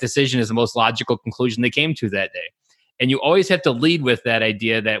 That decision is the most logical conclusion they came to that day. And you always have to lead with that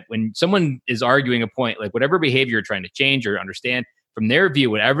idea that when someone is arguing a point, like whatever behavior you're trying to change or understand, from their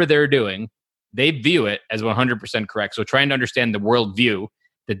view, whatever they're doing, they view it as 100% correct. So trying to understand the worldview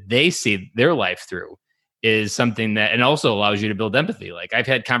that they see their life through is something that, and also allows you to build empathy. Like I've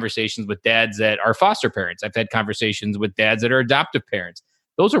had conversations with dads that are foster parents. I've had conversations with dads that are adoptive parents.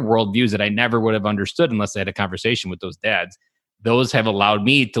 Those are worldviews that I never would have understood unless I had a conversation with those dads. Those have allowed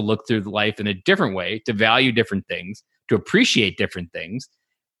me to look through life in a different way, to value different things, to appreciate different things.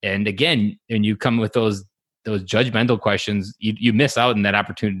 And again, when you come with those judgmental questions, you miss out on that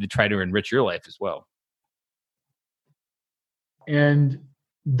opportunity to try to enrich your life as well. And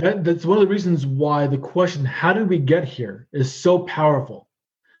that's one of the reasons why the question, how did we get here, is so powerful.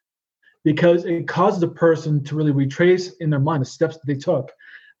 Because it causes a person to really retrace in their mind the steps that they took,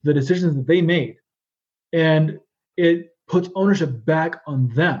 the decisions that they made. And it puts ownership back on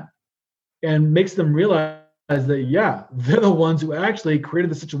them and makes them realize that, yeah, they're the ones who actually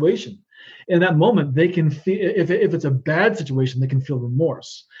created the situation. In that moment, they can feel, if it's a bad situation, they can feel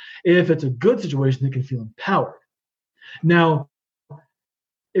remorse. If it's a good situation, they can feel empowered. Now,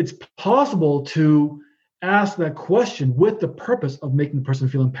 it's possible to ask that question with the purpose of making the person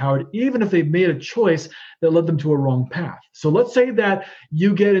feel empowered, even if they've made a choice that led them to a wrong path. So let's say that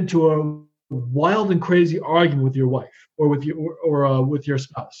you get into a wild and crazy argument with your wife or with your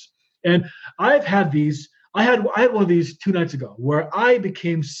spouse. And I had one of these 2 nights ago where I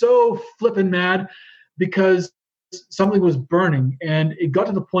became so flippin' mad because something was burning, and it got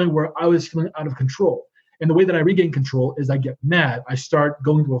to the point where I was feeling out of control. And the way that I regain control is I get mad. I start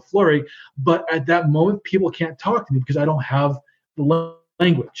going to a flurry. But at that moment, people can't talk to me because I don't have the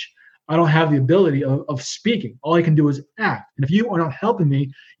language. I don't have the ability of speaking. All I can do is act. And if you are not helping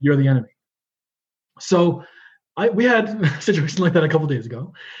me, you're the enemy. So we had a situation like that a couple of days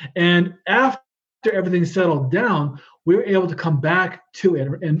ago. And after everything settled down, we were able to come back to it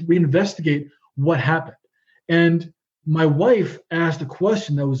and reinvestigate what happened. And my wife asked a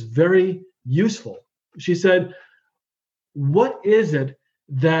question that was very useful. She said, what is it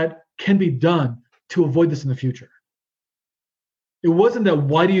that can be done to avoid this in the future? It wasn't that,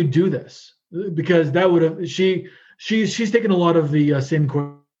 why do you do this? Because that would have, she's taken a lot of the same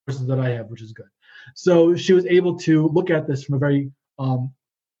courses that I have, which is good. So she was able to look at this from a very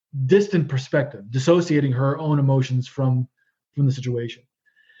distant perspective, dissociating her own emotions from the situation.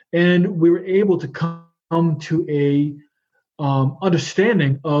 And we were able to come to a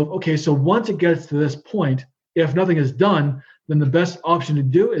understanding of, okay, so once it gets to this point, if nothing is done, then the best option to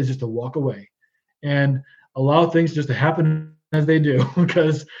do is just to walk away and allow things just to happen as they do,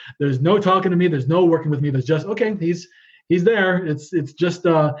 because there's no talking to me, there's no working with me, there's just, okay, he's there. It's just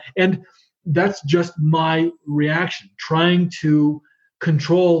and that's just my reaction, trying to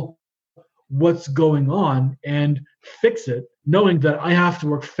control what's going on and fix it, knowing that I have to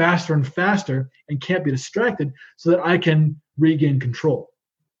work faster and faster and can't be distracted so that I can regain control.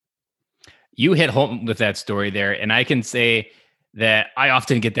 You hit home with that story there. And I can say that I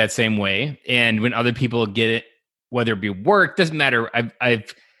often get that same way. And when other people get it, whether it be work, doesn't matter.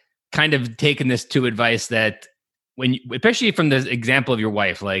 I've kind of taken this to advice that when, especially from the example of your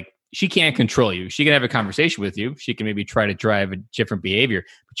wife, like, she can't control you. She can have a conversation with you. She can maybe try to drive a different behavior,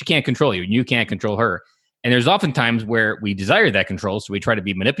 but she can't control you and you can't control her. And there's often times where we desire that control. So we try to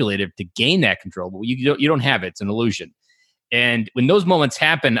be manipulative to gain that control, but you don't have it. It's an illusion. And when those moments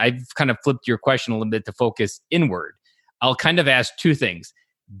happen, I've kind of flipped your question a little bit to focus inward. I'll kind of ask 2 things.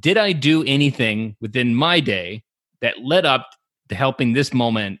 Did I do anything within my day that led up to helping this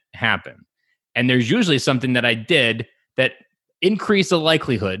moment happen? And there's usually something that I did that increased the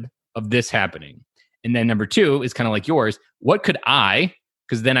likelihood of this happening. And then number 2 is kind of like yours. What could I,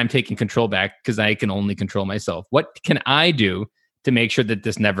 because then I'm taking control back because I can only control myself. What can I do to make sure that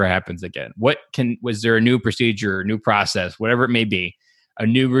this never happens again? Was there a new procedure, a new process, whatever it may be, a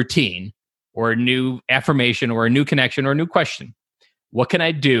new routine or a new affirmation or a new connection or a new question? What can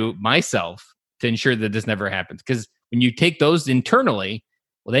I do myself to ensure that this never happens? Because when you take those internally,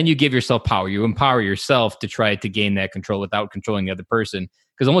 well, then you give yourself power. You empower yourself to try to gain that control without controlling the other person.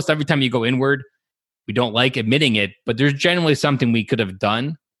 Because almost every time you go inward, we don't like admitting it, but there's generally something we could have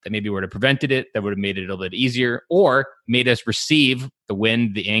done that maybe would have prevented it, that would have made it a little bit easier, or made us receive the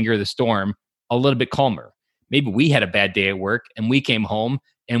wind, the anger, the storm a little bit calmer. Maybe we had a bad day at work and we came home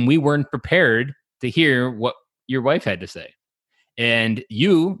and we weren't prepared to hear what your wife had to say. And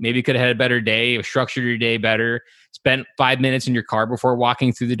you maybe could have had a better day, structured your day better, spent 5 minutes in your car before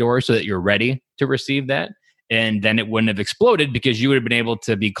walking through the door so that you're ready to receive that. And then it wouldn't have exploded because you would have been able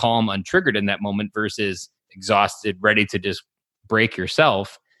to be calm, untriggered in that moment versus exhausted, ready to just break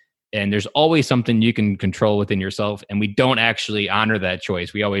yourself. And there's always something you can control within yourself. And we don't actually honor that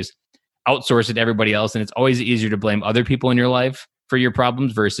choice. We always outsource it to everybody else. And it's always easier to blame other people in your life for your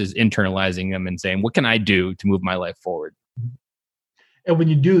problems versus internalizing them and saying, what can I do to move my life forward? And when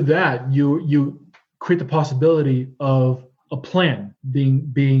you do that, you create the possibility of a plan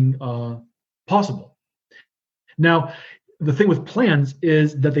being possible. Now, the thing with plans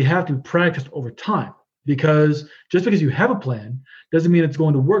is that they have to be practiced over time, because just because you have a plan doesn't mean it's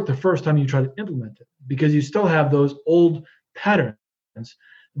going to work the first time you try to implement it, because you still have those old patterns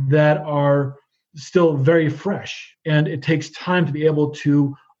that are still very fresh, and it takes time to be able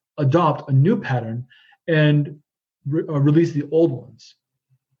to adopt a new pattern and release the old ones.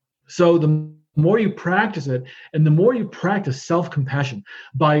 So the more you practice it, and the more you practice self-compassion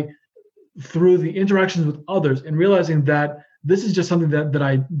through the interactions with others, and realizing that this is just something that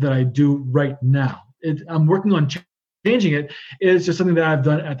I do right now. I'm working on changing it is just something that I've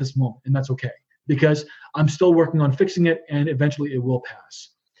done at this moment, and that's okay because I'm still working on fixing it, and eventually it will pass.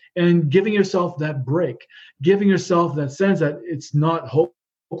 And giving yourself that break, giving yourself that sense that it's not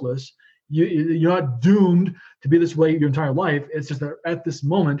hopeless. You're not doomed to be this way your entire life. It's just that at this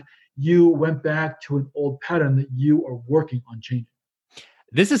moment, you went back to an old pattern that you are working on changing.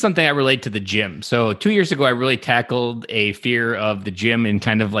 This is something I relate to the gym. So 2 years ago, I really tackled a fear of the gym and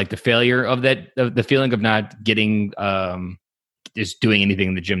kind of like the failure of that, of the feeling of not getting, just doing anything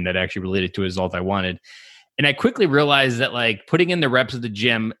in the gym that actually related to a result I wanted. And I quickly realized that like putting in the reps of the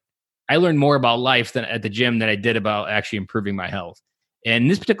gym, I learned more about life at the gym than I did about actually improving my health.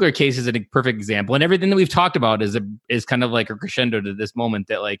 And this particular case is a perfect example. And everything that we've talked about is kind of like a crescendo to this moment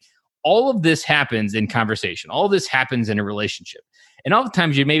that like all of this happens in conversation. All of this happens in a relationship. And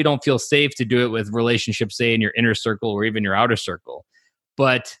oftentimes you maybe don't feel safe to do it with relationships, say in your inner circle or even your outer circle.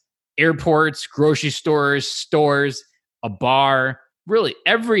 But airports, grocery stores, a bar, really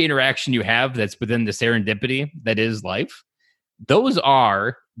every interaction you have that's within the serendipity that is life, those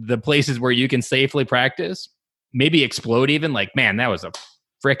are the places where you can safely practice, maybe explode even like, man, that was a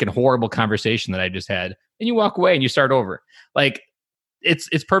freaking horrible conversation that I just had. And you walk away and you start over. Like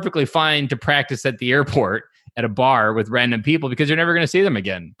it's perfectly fine to practice at the airport, at a bar with random people because you're never going to see them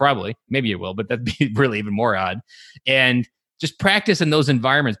again. Probably, maybe you will, but that'd be really even more odd. And just practice in those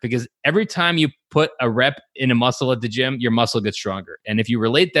environments because every time you put a rep in a muscle at the gym, your muscle gets stronger. And if you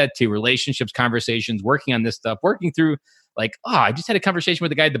relate that to relationships, conversations, working on this stuff, working through like, I just had a conversation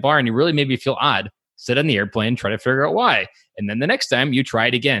with the guy at the bar and he really made me feel odd. Sit on the airplane, try to figure out why. And then the next time you try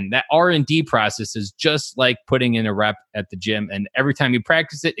it again. That R&D process is just like putting in a rep at the gym. And every time you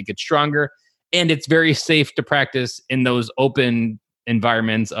practice it, it gets stronger. And it's very safe to practice in those open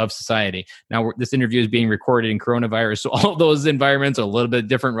environments of society. Now, this interview is being recorded in coronavirus, so all those environments are a little bit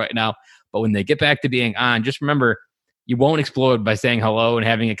different right now. But when they get back to being on, just remember, you won't explode by saying hello and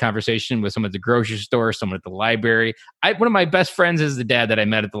having a conversation with someone at the grocery store, someone at the library. One of my best friends is the dad that I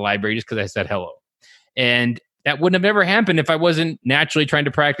met at the library just because I said hello. And that wouldn't have ever happened if I wasn't naturally trying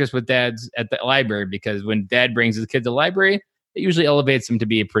to practice with dads at the library, because when dad brings his kids to the library, it usually elevates them to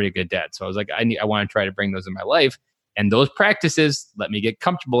be a pretty good dad. So I was like, I want to try to bring those in my life. And those practices let me get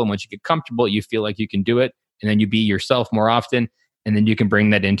comfortable. And once you get comfortable, you feel like you can do it. And then you be yourself more often. And then you can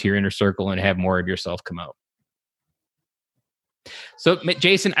bring that into your inner circle and have more of yourself come out. So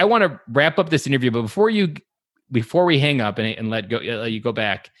Jason, I want to wrap up this interview, but before we hang up and let you go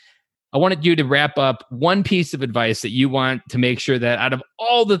back, I wanted you to wrap up one piece of advice that you want to make sure that out of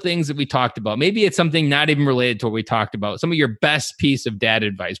all the things that we talked about, maybe it's something not even related to what we talked about, some of your best piece of dad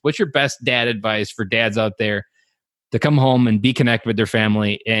advice. What's your best dad advice for dads out there to come home and be connected with their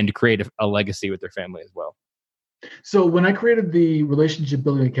family and to create a legacy with their family as well? So when I created the Relationship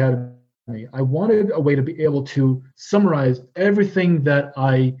Building Academy, I wanted a way to be able to summarize everything that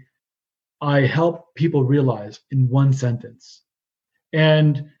I help people realize in one sentence.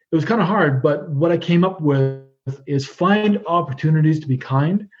 And it was kind of hard, but what I came up with is find opportunities to be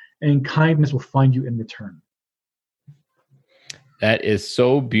kind, and kindness will find you in return. That is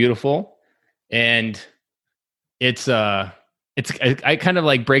so beautiful. And I kind of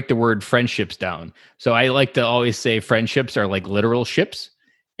like break the word friendships down. So I like to always say friendships are like literal ships.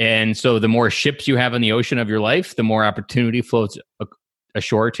 And so the more ships you have in the ocean of your life, the more opportunity floats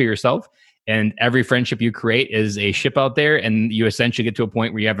ashore to yourself. And every friendship you create is a ship out there. And you essentially get to a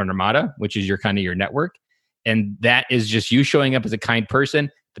point where you have an armada, which is your kind of your network. And that is just you showing up as a kind person,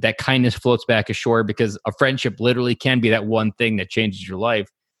 but that kindness floats back ashore, because a friendship literally can be that one thing that changes your life.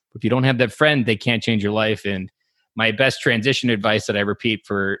 But if you don't have that friend, they can't change your life. And my best transition advice that I repeat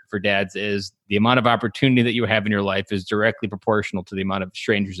for dads is the amount of opportunity that you have in your life is directly proportional to the amount of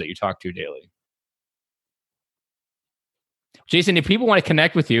strangers that you talk to daily. Jason, if people want to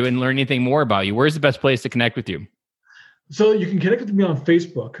connect with you and learn anything more about you, where's the best place to connect with you? So you can connect with me on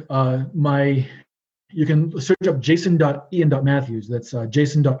Facebook. You can search up jason.ian.matthews. That's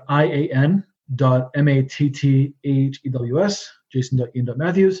jason.ian.matthews,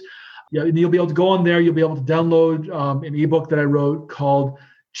 jason.ian.matthews. Yeah, and you'll be able to go on there. You'll be able to download an ebook that I wrote called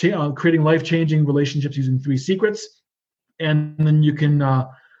Creating Life-Changing Relationships Using 3 Secrets. And then you can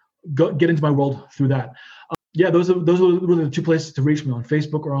get into my world through that. Those are really the two places to reach me, on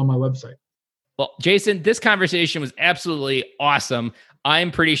Facebook or on my website. Well, Jason, this conversation was absolutely awesome.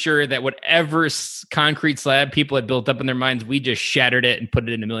 I'm pretty sure that whatever concrete slab people had built up in their minds, we just shattered it and put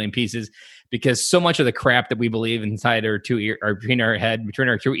it in a million pieces, because so much of the crap that we believe inside our between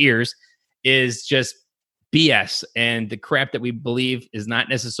our two ears is just BS. And the crap that we believe is not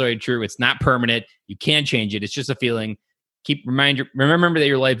necessarily true. It's not permanent. You can't change it. It's just a feeling. remember that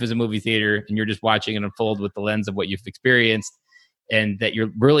your life is a movie theater and you're just watching it unfold with the lens of what you've experienced, and that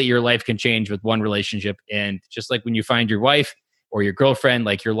your life can change with one relationship. And just like when you find your wife or your girlfriend,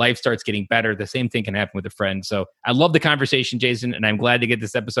 like your life starts getting better, the same thing can happen with a friend. So I love the conversation, Jason, and I'm glad to get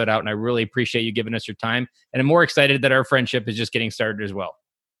this episode out, and I really appreciate you giving us your time. And I'm more excited that our friendship is just getting started as well.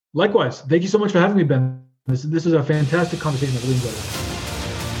 Likewise. Thank you so much for having me, Ben. This is a fantastic conversation. I really enjoyed it.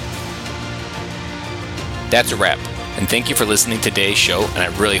 That's a wrap. And thank you for listening to today's show, and I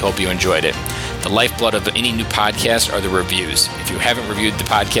really hope you enjoyed it. The lifeblood of any new podcast are the reviews. If you haven't reviewed the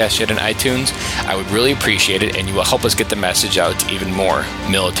podcast yet on iTunes, I would really appreciate it, and you will help us get the message out to even more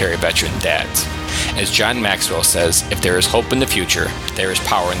military veteran dads. As John Maxwell says, if there is hope in the future, there is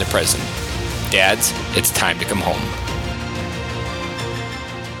power in the present. Dads, it's time to come home.